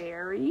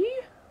Fairy?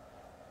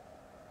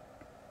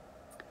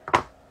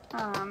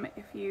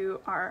 If you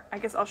are, I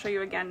guess I'll show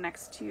you again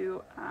next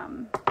to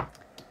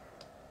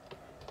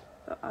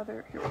the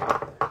other, here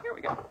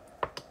we go.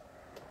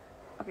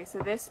 Okay, so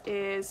this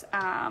is,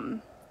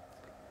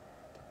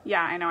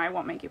 yeah, I know, I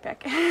won't make you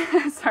pick.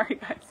 Sorry,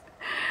 guys.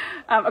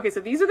 Okay, so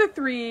these are the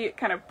 3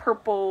 kind of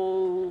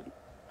purple,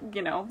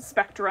 you know,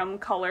 spectrum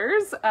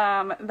colors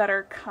that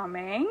are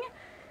coming.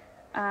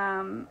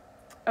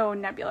 Oh,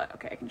 Nebula.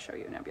 Okay, I can show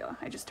you Nebula.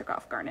 I just took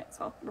off Garnet,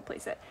 so I'll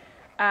replace it.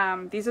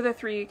 These are the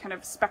 3 kind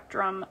of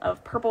spectrum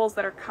of purples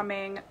that are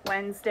coming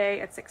Wednesday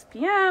at 6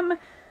 p.m.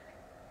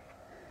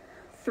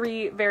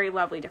 3 very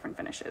lovely different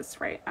finishes,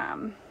 right?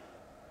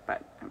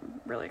 But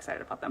I'm really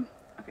excited about them.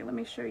 Okay, let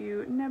me show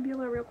you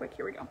Nebula real quick.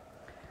 Here we go.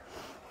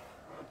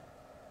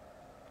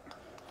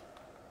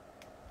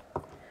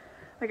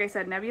 Like I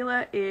said,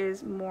 Nebula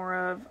is more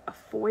of a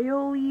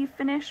foily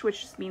finish,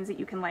 which just means that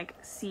you can like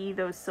see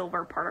those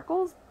silver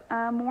particles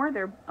more.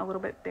 They're a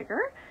little bit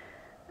bigger.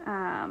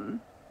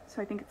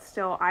 So I think it's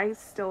still, I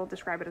still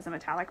describe it as a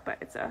metallic, but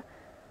it's a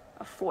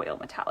foil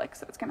metallic,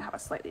 so it's going to have a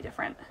slightly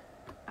different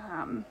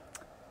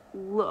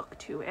look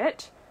to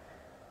it.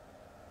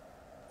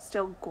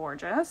 Still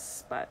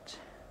gorgeous, but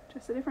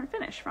just a different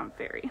finish from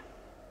Fairy.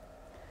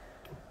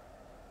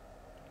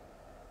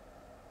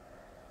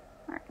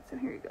 Alright, so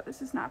here you go.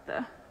 This is not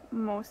the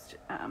most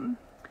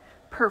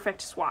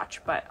perfect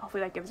swatch, but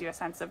hopefully that gives you a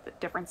sense of the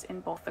difference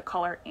in both the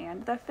color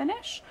and the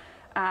finish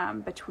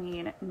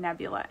between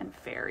Nebula and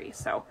Fairy.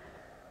 So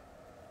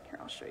here,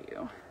 I'll show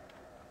you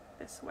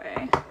this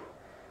way.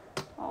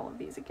 All of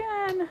these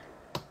again.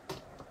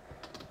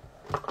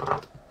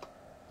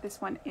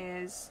 This one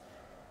is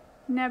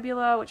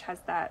Nebula, which has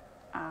that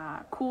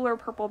cooler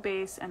purple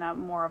base and a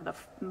more of the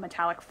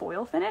metallic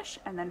foil finish.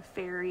 And then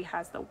Fairy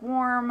has the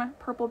warm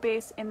purple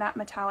base in that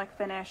metallic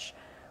finish.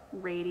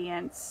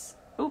 Radiance,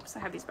 oops, I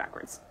have these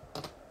backwards.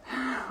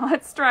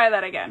 Let's try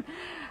that again.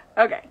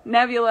 Okay,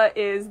 Nebula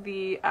is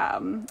the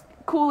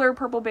cooler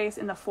purple base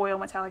in the foil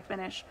metallic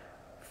finish.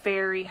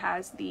 Fairy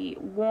has the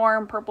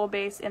warm purple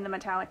base in the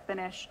metallic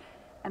finish.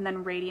 And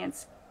then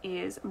Radiance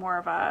is more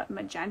of a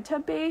magenta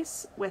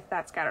base with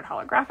that scattered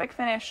holographic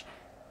finish.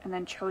 And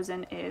then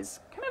Chosen is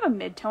kind of a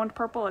mid-toned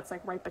purple. It's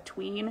like right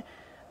between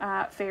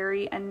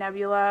Fairy and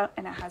Nebula,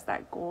 and it has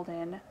that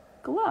golden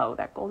glow,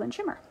 that golden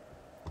shimmer.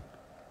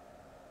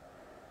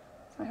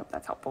 So I hope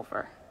that's helpful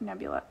for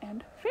Nebula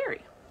and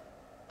Fairy.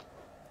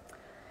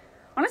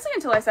 Honestly,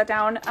 until I sat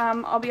down,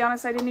 I'll be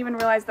honest, I didn't even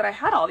realize that I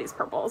had all these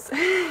purples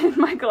in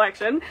my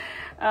collection.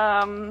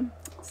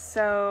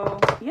 So,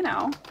 you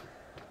know,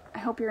 I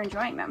hope you're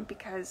enjoying them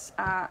because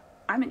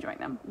I'm enjoying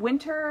them.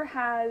 Winter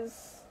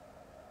has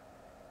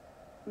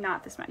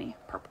not this many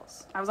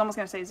purples. I was almost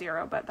going to say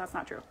 0, but that's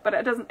not true. But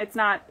it's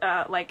not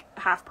like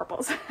half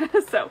purples.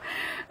 So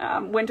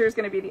Winter is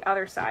going to be the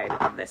other side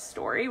of this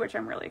story, which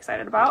I'm really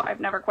excited about. I've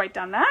never quite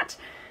done that.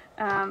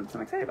 So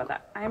I'm excited about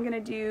that. I'm going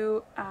to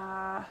do,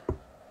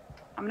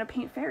 I'm going to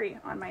paint Fairy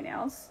on my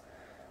nails.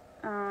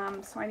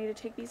 So I need to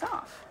take these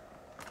off.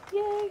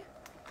 Yay.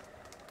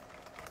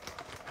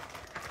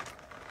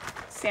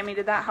 Sammy,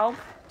 did that help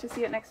to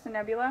see it next to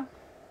Nebula?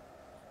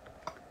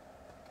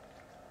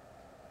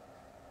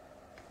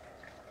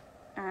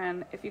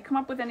 And if you come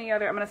up with any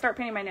other, I'm going to start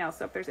painting my nails.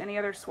 So if there's any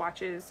other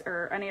swatches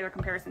or any other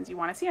comparisons you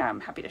want to see,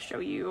 I'm happy to show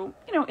you,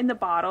 you know, in the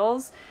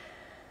bottles.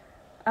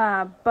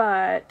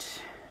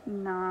 But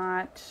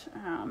not,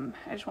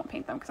 I just won't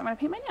paint them because I'm going to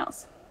paint my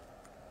nails.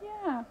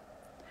 Yeah.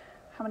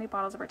 How many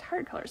bottles of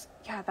Retired colors?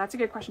 Yeah, that's a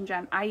good question,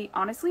 Jen. I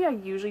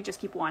usually just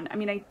keep one. I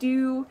mean, I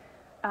do,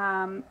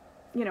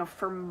 you know,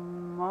 for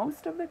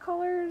most of the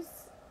colors,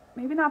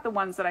 maybe not the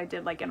ones that I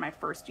did like in my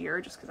first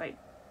year, just because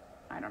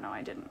I don't know,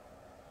 I didn't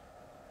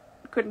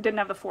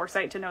have the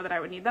foresight to know that I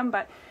would need them.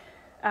 But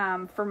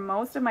for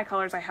most of my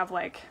colors, I have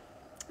like,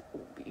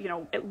 you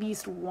know, at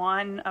least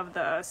one of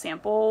the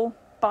sample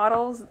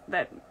bottles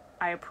that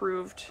I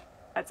approved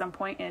at some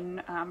point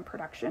in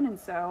production. And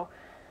so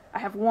I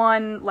have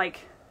one, like,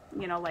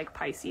 you know, like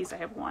Pisces, I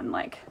have one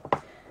like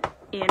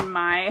in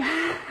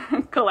my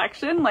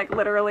collection, like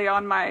literally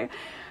on my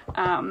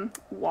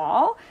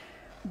wall.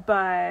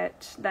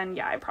 But then,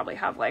 yeah, I probably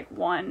have like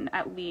one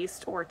at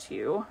least or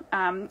two.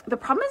 The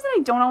problem is that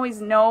I don't always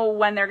know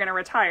when they're going to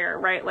retire,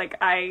 right? Like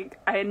I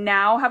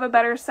now have a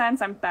better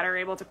sense. I'm better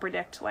able to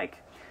predict like,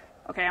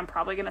 okay, I'm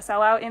probably going to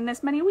sell out in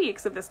this many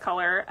weeks of this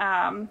color.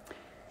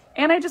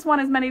 And I just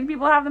want as many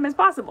people to have them as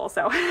possible.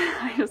 So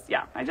I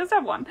just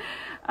have one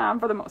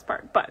for the most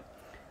part. But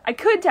I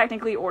could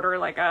technically order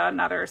like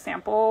another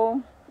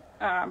sample.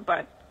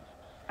 But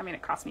I mean,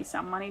 it costs me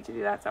some money to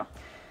do that. So.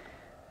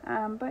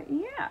 But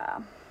yeah.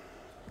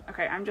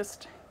 Okay, I'm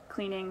just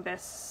cleaning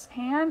this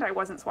hand. I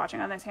wasn't swatching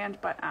on this hand,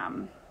 but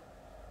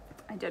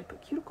I did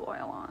put cuticle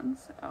oil on,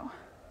 so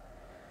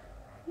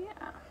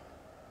yeah.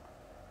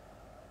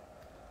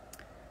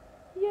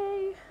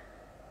 Yay.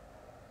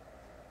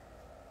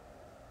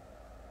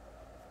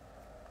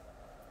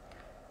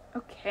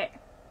 Okay.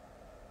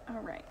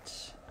 All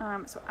right.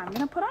 So I'm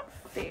gonna put on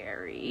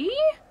Fairy,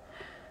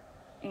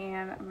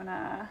 and I'm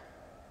gonna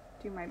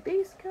do my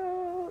base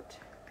coat,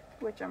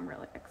 which I'm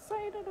really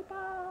excited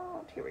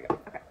about. Here we go.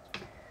 Okay.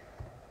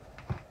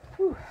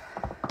 Whew.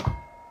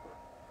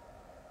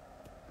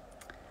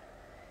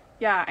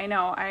 Yeah, I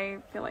know. I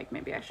feel like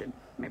maybe I should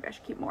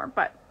keep more,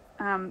 but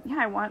yeah,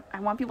 I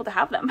want people to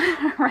have them,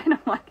 right? I'm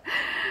like,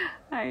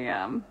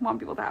 I want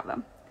people to have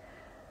them,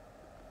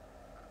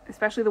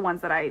 especially the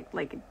ones that I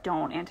like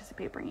don't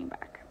anticipate bringing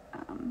back.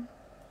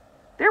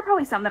 There are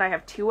probably some that I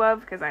have 2 of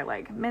because I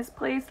like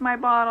misplaced my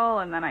bottle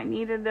and then I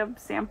needed a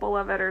sample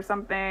of it or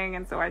something,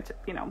 and so I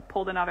you know,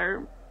 pulled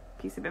another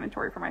piece of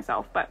inventory for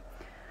myself. But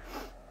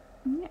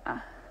yeah.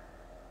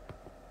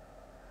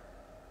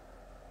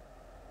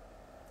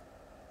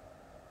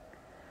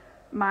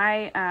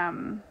 My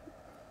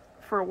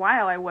for a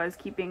while I was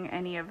keeping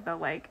any of the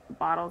like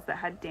bottles that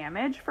had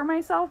damage for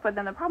myself, but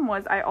then the problem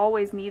was I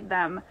always need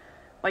them.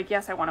 Like,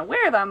 yes, I want to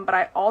wear them, but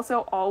I also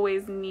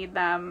always need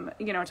them,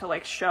 you know, to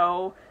like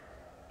show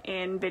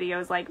in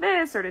videos like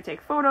this or to take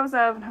photos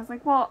of. And I was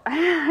like, well,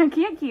 I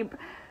can't keep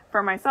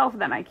for myself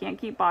then. I can't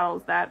keep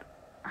bottles that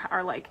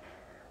are like,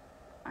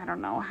 I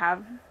don't know,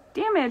 have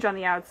damage on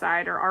the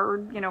outside or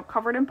are, you know,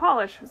 covered in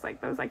polish. I was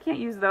like, those, I can't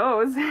use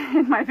those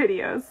in my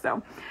videos.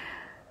 So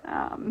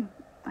I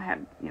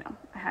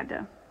had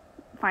to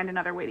find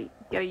another way to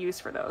get a use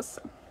for those.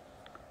 So.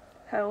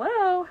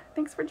 Hello,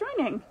 thanks for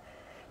joining.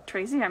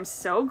 Tracy, I'm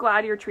so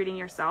glad you're treating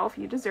yourself.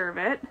 You deserve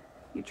it.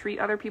 You treat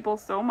other people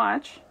so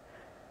much.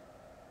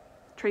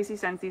 Tracy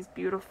sends these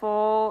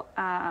beautiful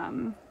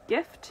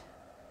gift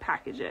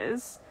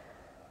packages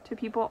to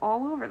people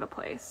all over the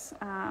place.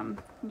 And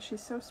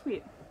she's so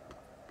sweet.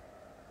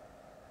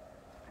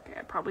 Okay,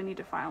 I probably need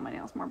to file my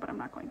nails more, but I'm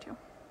not going to.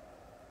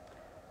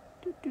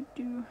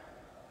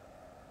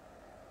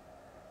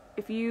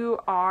 If you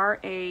are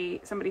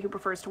somebody who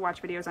prefers to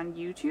watch videos on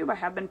YouTube, I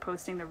have been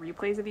posting the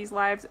replays of these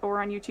lives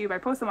over on YouTube. I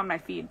post them on my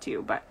feed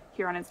too, but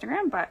here on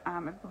Instagram, but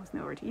I'm posting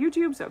them over to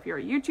YouTube. So if you're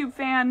a YouTube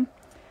fan,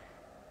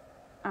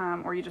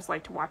 or you just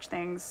like to watch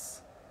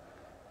things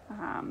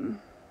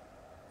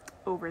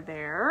over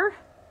there,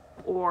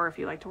 or if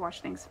you like to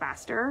watch things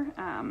faster,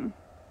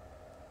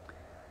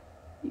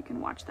 you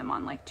can watch them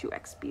on like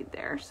 2x speed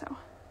there, so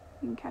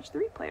you can catch the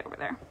replay over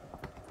there.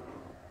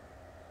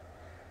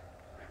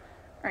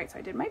 All right, so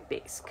I did my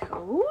base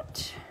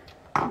coat.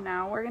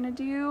 Now we're gonna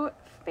do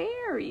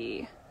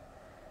Fairy.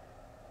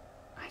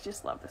 I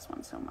just love this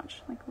one so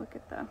much. Like, look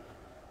at the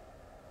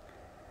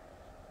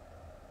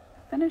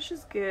finish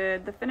is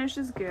good. The finish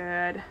is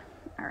good.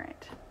 All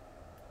right.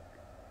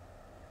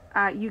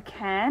 You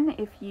can,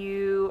 if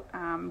you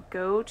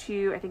go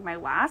to, I think, my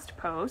last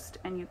post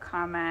and you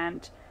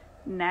comment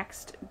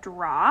next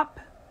drop,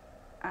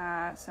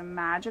 some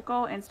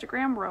magical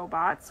Instagram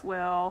robots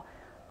will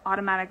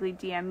automatically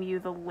DM you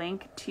the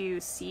link to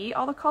see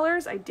all the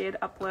colors. I did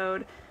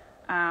upload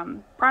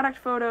product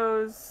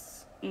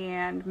photos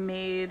and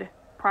made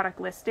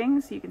product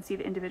listings so you can see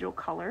the individual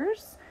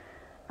colors.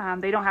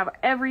 They don't have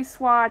every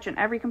swatch and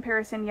every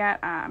comparison yet.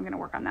 I'm going to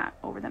work on that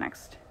over the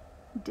next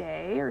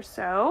day or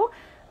so.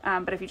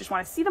 But if you just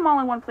want to see them all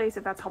in one place,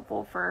 if that's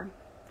helpful for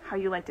how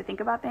you like to think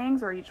about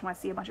things, or you just want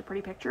to see a bunch of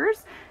pretty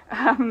pictures,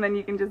 then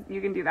you can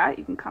do that.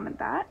 You can comment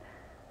that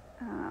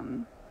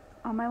on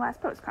my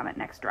last post. Comment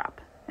next drop,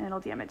 and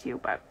it'll DM it to you.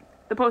 But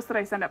the post that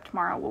I send up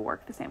tomorrow will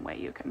work the same way.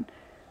 You can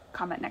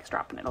comment next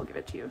drop, and it'll give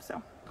it to you.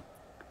 So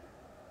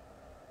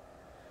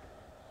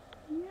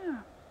yeah.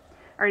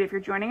 All right, if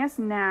you're joining us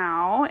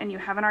now and you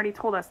haven't already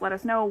told us, let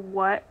us know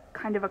what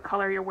kind of a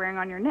color you're wearing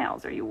on your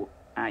nails. You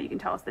can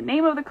tell us the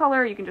name of the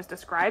color. You can just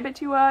describe it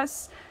to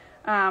us.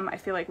 I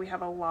feel like we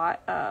have a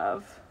lot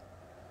of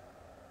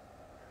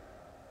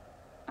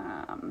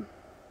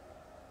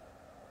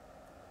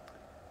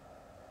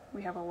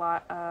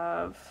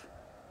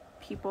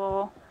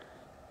people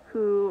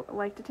who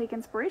like to take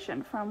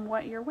inspiration from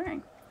what you're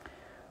wearing.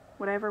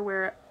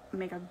 Whatever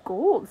make a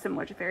gold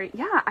similar to Fairy.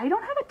 Yeah, I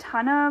don't have a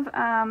ton of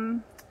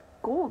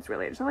golds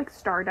really. There's like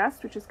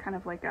Stardust, which is kind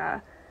of like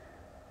a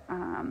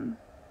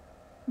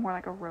more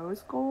like a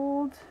rose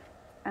gold,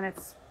 and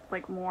it's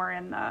like more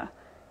in the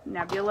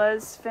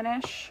Nebula's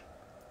finish.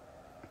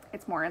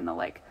 It's more in the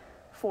like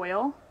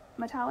foil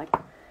metallic.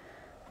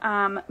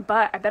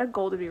 But I bet a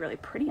gold would be really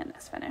pretty in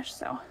this finish,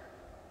 so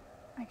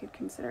I could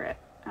consider it.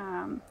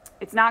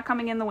 It's not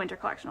coming in the winter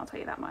collection, I'll tell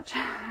you that much.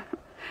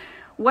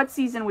 What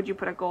season would you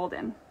put a gold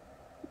in?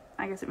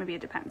 I guess it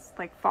depends.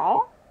 Like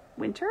fall?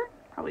 Winter?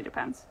 Probably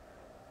depends.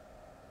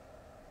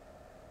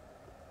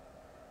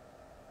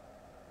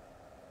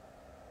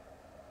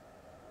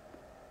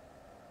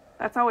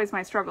 That's always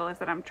my struggle, is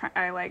that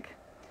I like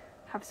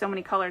have so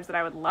many colors that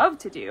I would love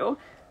to do.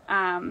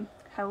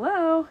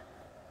 Hello.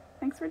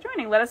 Thanks for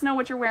joining. Let us know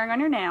what you're wearing on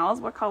your nails.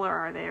 What color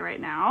are they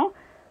right now?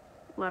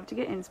 Love to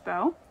get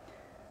inspo.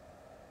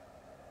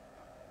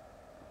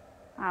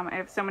 I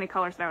have so many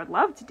colors that I would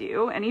love to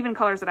do, and even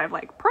colors that I've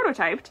like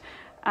prototyped.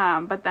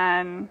 But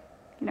then,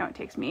 it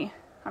takes me,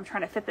 I'm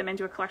trying to fit them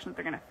into a collection that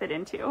they're going to fit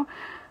into.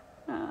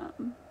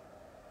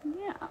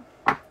 Yeah.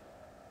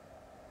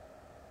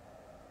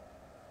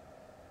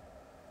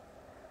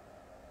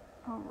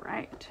 All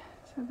right,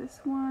 so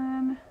this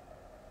one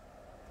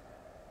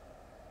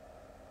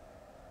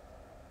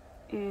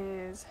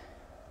is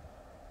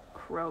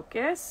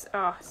Crocus.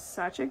 Oh,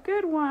 such a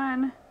good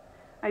one.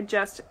 I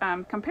just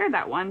compared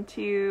that one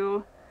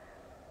to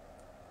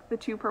the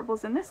two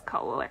purples in this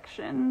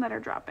collection that are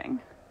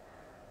dropping.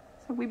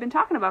 So we've been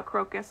talking about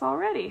Crocus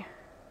already.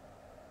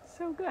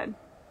 So good.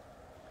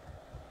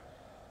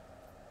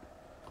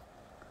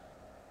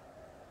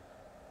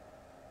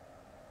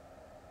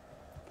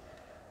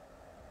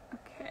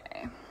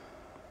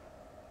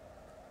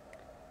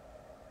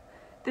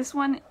 This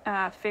one,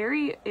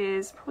 Fairy,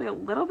 is probably a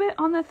little bit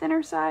on the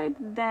thinner side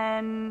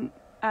than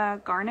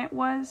Garnet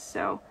was,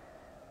 so,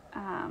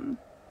 I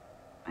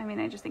mean,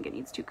 I just think it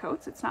needs 2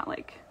 coats. It's not,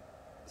 like,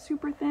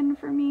 super thin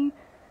for me,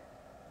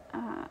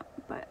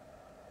 but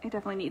it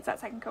definitely needs that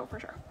second coat for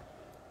sure.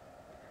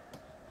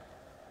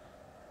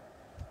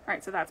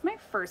 Alright, so that's my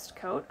first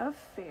coat of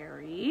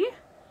Fairy.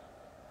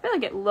 I feel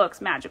like it looks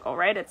magical,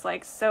 right? It's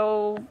like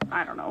so,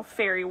 I don't know,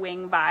 fairy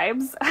wing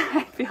vibes.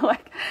 I feel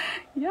like,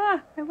 yeah,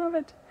 I love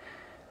it.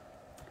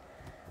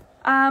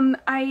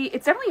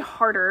 It's definitely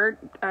harder,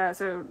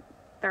 so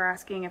they're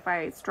asking if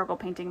I struggle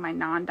painting my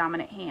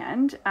non-dominant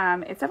hand.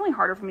 It's definitely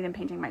harder for me than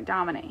painting my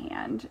dominant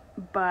hand,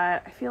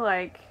 but I feel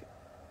like,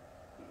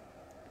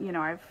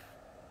 I've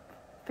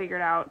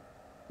figured out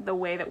the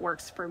way that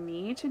works for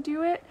me to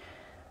do it.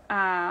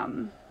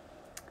 And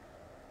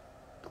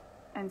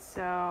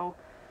so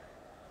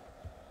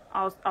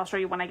I'll show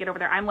you when I get over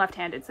there. I'm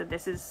left-handed, so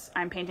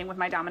I'm painting with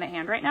my dominant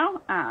hand right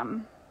now.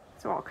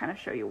 So I'll kind of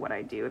show you what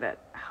I do that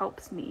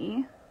helps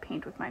me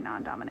paint with my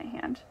non-dominant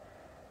hand,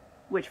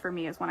 which for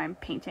me is when I'm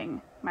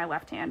painting my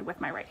left hand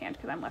with my right hand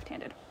because I'm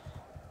left-handed.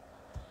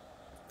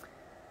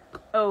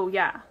 Oh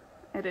yeah,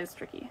 it is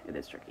tricky. It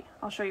is tricky.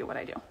 I'll show you what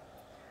I do.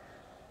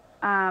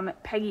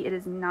 Peggy, it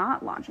is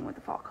not launching with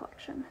the fall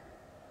collection.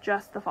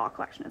 Just the fall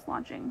collection is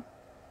launching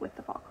with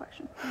the fall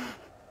collection.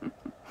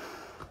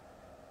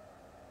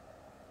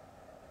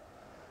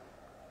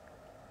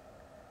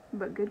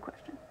 But good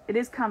question. It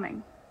is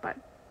coming, but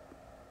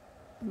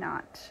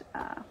not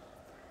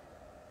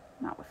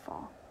with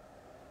fall.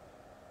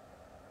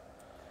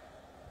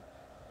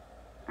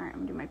 All right,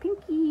 I'm gonna do my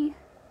pinky.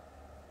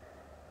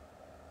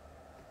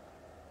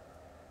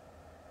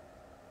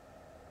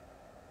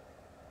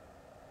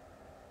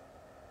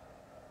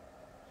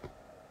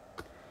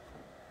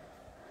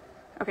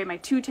 Okay, my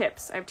 2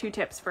 tips. I have 2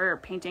 tips for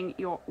painting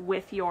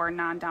with your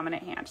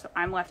non-dominant hand. So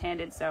I'm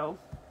left-handed, so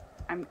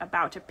I'm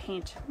about to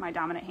paint my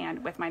dominant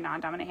hand with my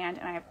non-dominant hand,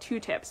 and I have 2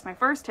 tips. My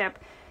first tip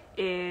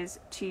is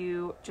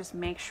to just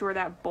make sure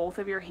that both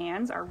of your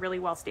hands are really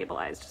well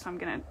stabilized. So I'm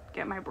gonna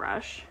get my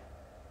brush,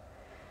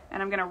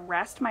 and I'm gonna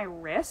rest my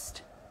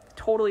wrist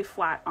totally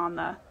flat on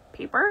the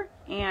paper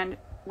and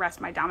rest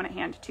my dominant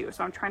hand too.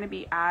 So I'm trying to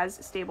be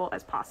as stable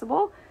as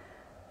possible.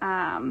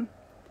 I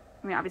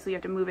mean, obviously you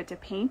have to move it to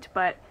paint,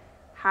 but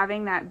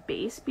having that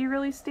base be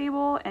really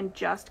stable and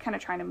just kind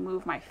of trying to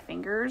move my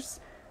fingers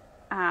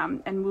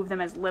and move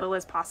them as little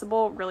as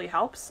possible really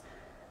helps.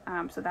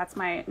 So that's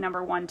my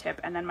number 1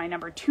 tip. And then my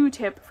number 2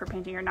 tip for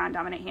painting your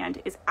non-dominant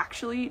hand is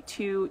actually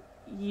to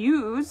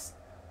use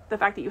the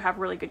fact that you have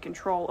really good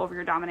control over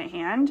your dominant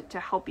hand to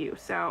help you.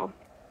 So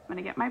I'm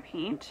gonna get my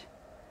paint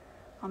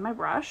on my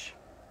brush.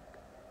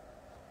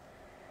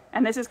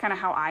 And this is kind of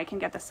how I can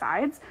get the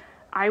sides.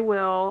 I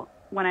will,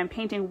 when I'm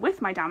painting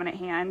with my dominant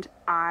hand,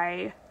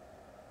 I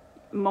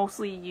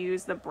mostly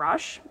use the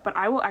brush, but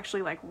I will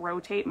actually like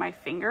rotate my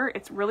finger.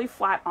 It's really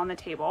flat on the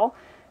table,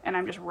 and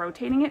I'm just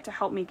rotating it to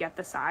help me get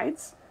the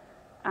sides,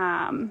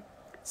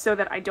 so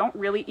that I don't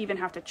really even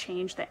have to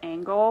change the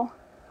angle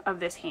of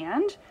this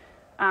hand,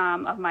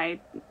 of my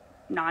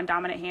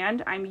non-dominant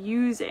hand. I'm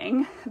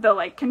using the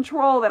like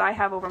control that I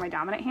have over my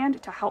dominant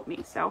hand to help me.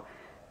 So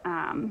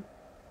I'll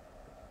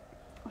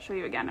show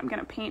you again. I'm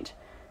gonna paint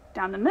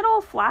down the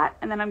middle flat,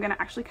 and then I'm gonna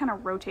actually kind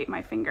of rotate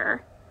my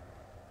finger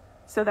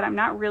so that I'm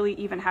not really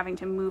even having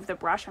to move the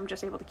brush. I'm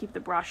just able to keep the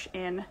brush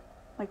in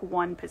like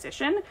one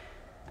position.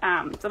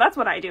 So that's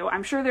what I do.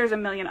 I'm sure there's a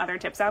million other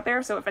tips out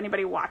there, so if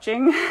anybody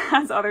watching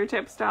has other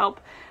tips to help,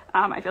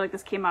 I feel like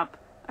this came up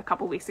a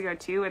couple weeks ago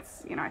too.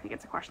 It's, you know, I think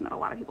it's a question that a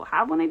lot of people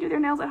have when they do their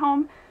nails at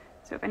home.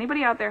 So if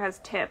anybody out there has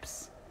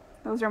tips,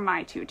 those are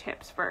my 2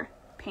 tips for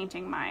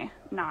painting my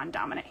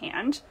non-dominant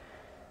hand.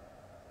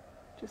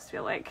 Just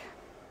feel like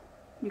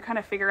you kind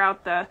of figure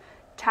out the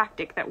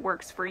tactic that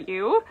works for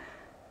you.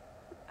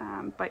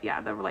 But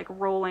yeah, the like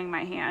rolling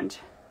my hand,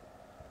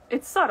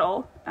 it's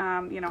subtle.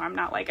 You know, I'm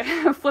not like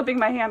flipping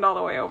my hand all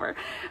the way over,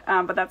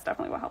 but that's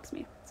definitely what helps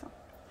me. So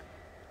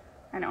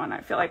I know, and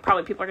I feel like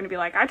probably people are going to be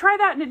like, I tried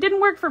that and it didn't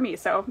work for me.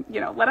 So, you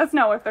know, let us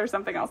know if there's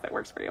something else that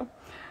works for you.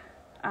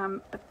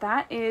 But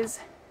that is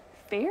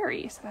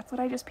fairy. So that's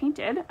what I just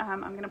painted.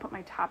 I'm going to put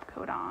my top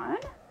coat on.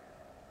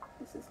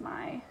 This is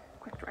my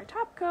quick dry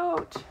top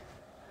coat.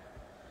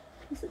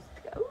 This is,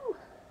 ooh.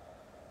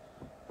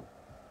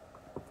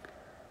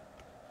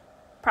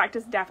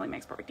 Practice definitely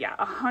makes perfect. Yeah,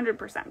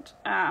 100%.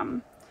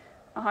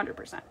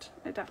 100%.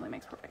 It definitely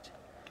makes perfect.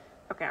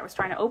 Okay, I was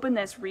trying to open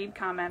this, read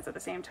comments at the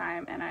same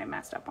time, and I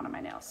messed up one of my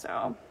nails.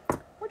 So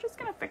we're just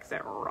gonna fix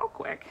it real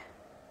quick.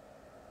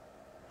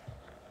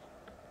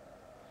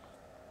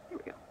 Here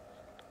we go.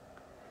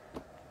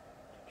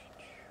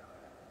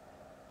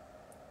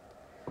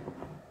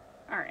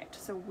 All right,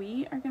 so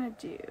we are gonna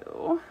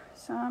do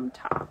some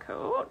top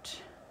coat.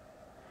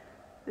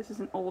 This is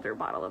an older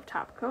bottle of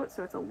top coat,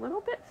 so it's a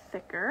little bit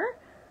thicker.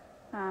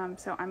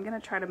 So I'm gonna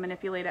try to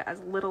manipulate it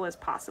as little as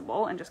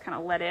possible and just kind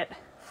of let it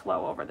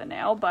flow over the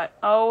nail. But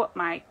oh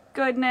my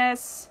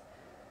goodness,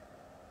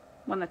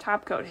 when the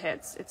top coat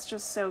hits, it's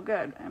just so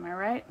good. Am I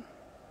right?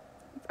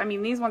 I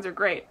mean, these ones are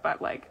great,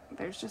 but like,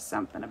 there's just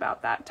something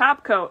about that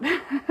top coat.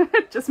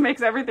 It just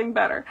makes everything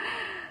better.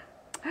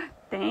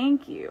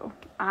 Thank you.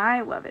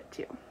 I love it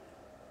too.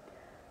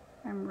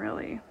 I'm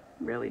really,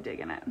 really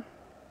digging it.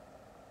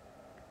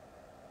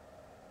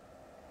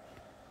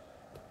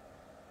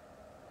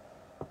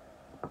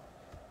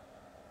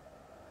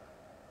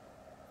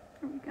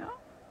 There we go.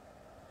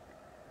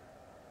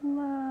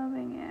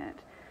 Loving it.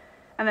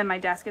 And then my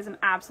desk is an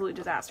absolute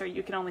disaster.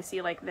 You can only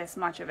see like this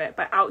much of it,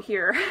 but out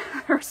here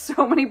there are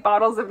so many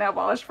bottles of nail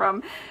polish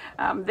from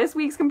this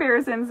week's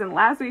comparisons and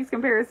last week's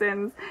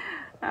comparisons.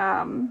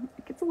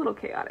 It gets a little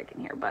chaotic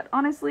in here, but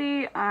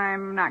honestly,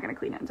 I'm not going to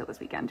clean it until this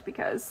weekend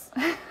because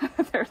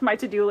there's my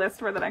to-do list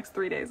for the next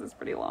 3 days is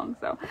pretty long.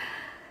 So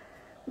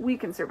we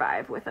can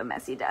survive with a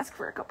messy desk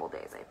for a couple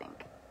days, I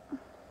think.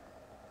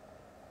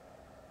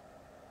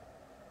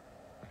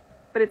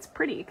 But it's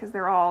pretty because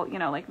they're all, you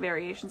know, like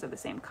variations of the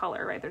same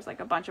color, right? There's like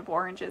a bunch of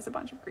oranges, a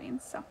bunch of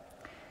greens. So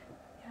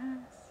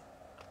yes.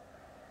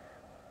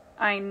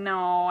 I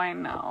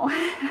know.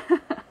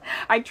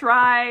 I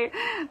try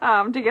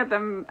to get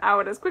them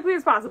out as quickly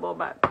as possible,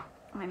 but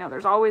I know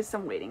there's always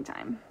some waiting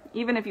time.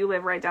 Even if you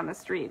live right down the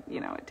street, you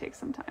know, it takes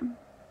some time.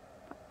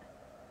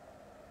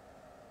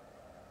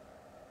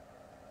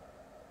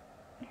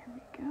 There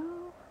we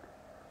go.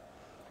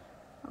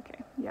 Okay,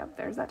 yep,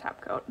 there's that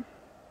top coat.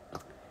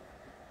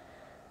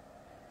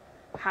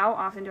 How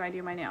often do I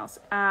do my nails?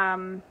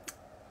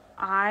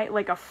 I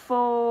like a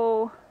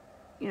full,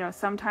 you know,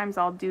 sometimes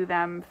I'll do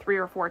them 3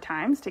 or 4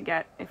 times to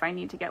get, if I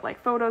need to get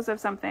like photos of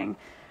something,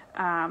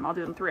 I'll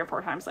do them 3 or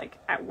 4 times like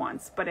at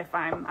once. But if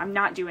I'm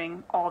not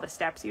doing all the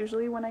steps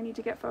usually when I need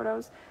to get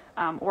photos,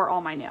 or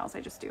all my nails, I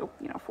just do,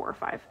 you know, 4 or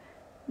 5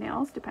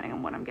 nails depending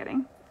on what I'm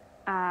getting.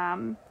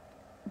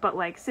 But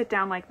like sit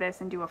down like this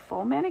and do a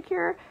full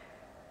manicure,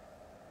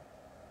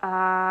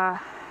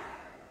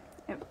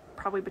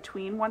 probably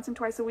between once and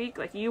twice a week.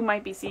 Like you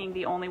might be seeing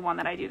the only one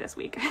that I do this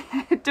week.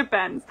 It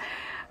depends.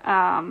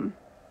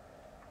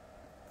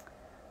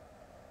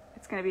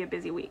 It's going to be a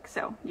busy week,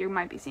 so you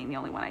might be seeing the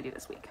only one I do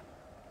this week.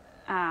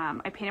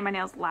 I painted my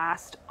nails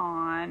last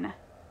on,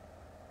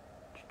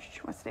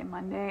 what's today,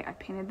 Monday? I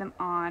painted them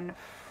on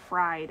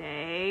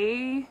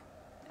Friday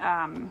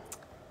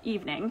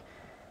evening,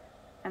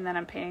 and then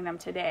I'm painting them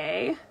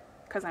today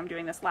because I'm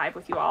doing this live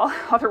with you all.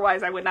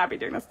 Otherwise I would not be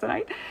doing this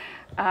tonight.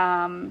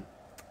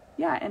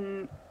 Yeah,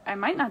 and I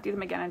might not do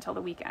them again until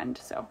the weekend,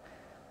 so,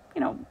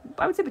 you know,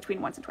 I would say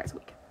between once and twice a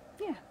week.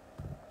 Yeah.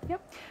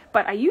 Yep.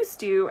 But I used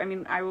to, I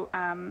mean,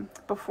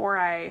 before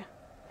I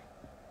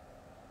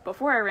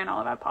ran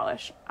All About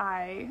Polish,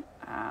 I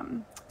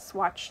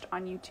swatched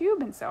on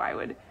YouTube, and so I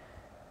would,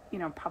 you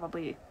know,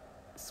 probably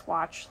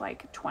swatch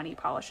like 20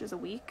 polishes a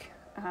week.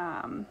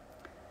 I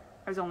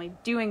was only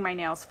doing my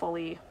nails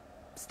fully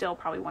still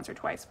probably once or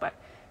twice, but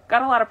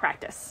got a lot of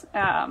practice.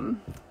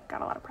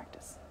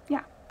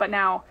 Yeah. But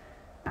now,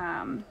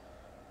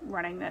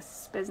 running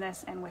this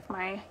business and with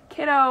my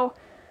kiddo,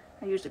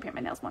 I usually paint my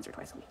nails once or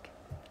twice a week.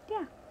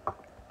 Yeah.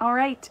 All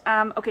right.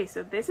 Okay,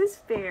 so this is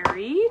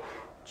Fairy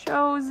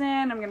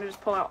Chosen. I'm going to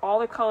just pull out all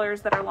the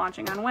colors that are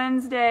launching on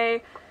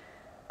Wednesday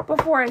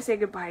before I say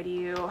goodbye to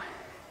you,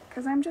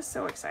 because I'm just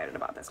so excited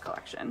about this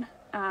collection.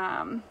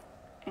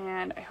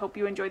 And I hope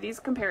you enjoy these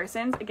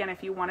comparisons. Again,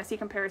 if you want to see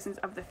comparisons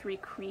of the 3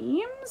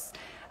 creams,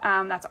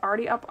 that's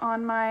already up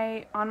on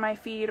my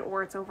feed,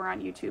 or it's over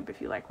on YouTube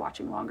if you like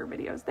watching longer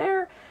videos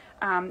there.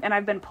 And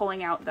I've been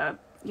pulling out the,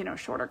 you know,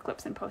 shorter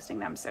clips and posting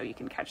them, so you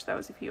can catch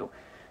those if you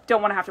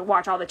don't want to have to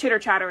watch all the chitter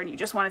chatter and you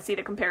just want to see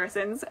the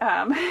comparisons.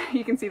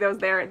 You can see those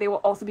there. They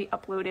will also be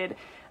uploaded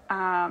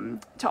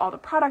to all the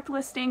product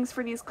listings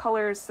for these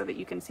colors so that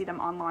you can see them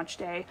on launch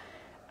day,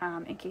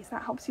 in case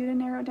that helps you to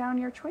narrow down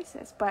your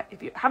choices. But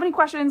if you have any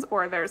questions,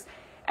 or there's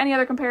any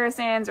other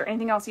comparisons or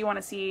anything else you want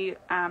to see,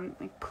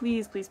 like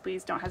please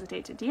don't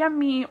hesitate to DM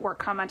me or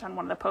comment on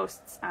one of the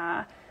posts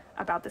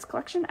about this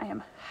collection. I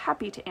am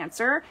happy to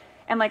answer.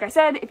 And like I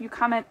said, if you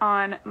comment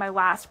on my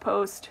last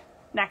post,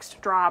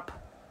 next drop,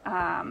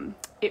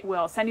 it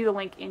will send you the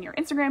link in your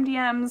Instagram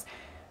DMs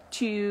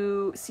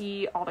to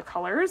see all the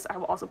colors. I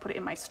will also put it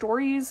in my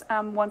stories.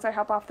 Once I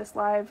hop off this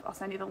live, I'll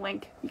send you the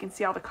link. You can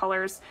see all the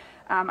colors.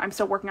 I'm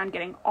still working on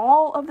getting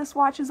all of the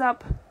swatches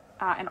up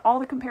and all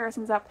the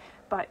comparisons up,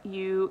 but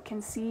you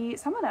can see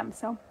some of them.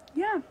 So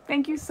yeah,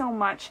 thank you so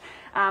much.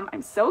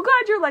 I'm so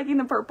glad you're liking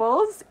the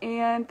purples,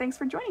 and thanks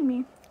for joining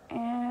me,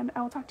 and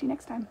I will talk to you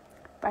next time.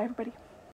 Bye everybody.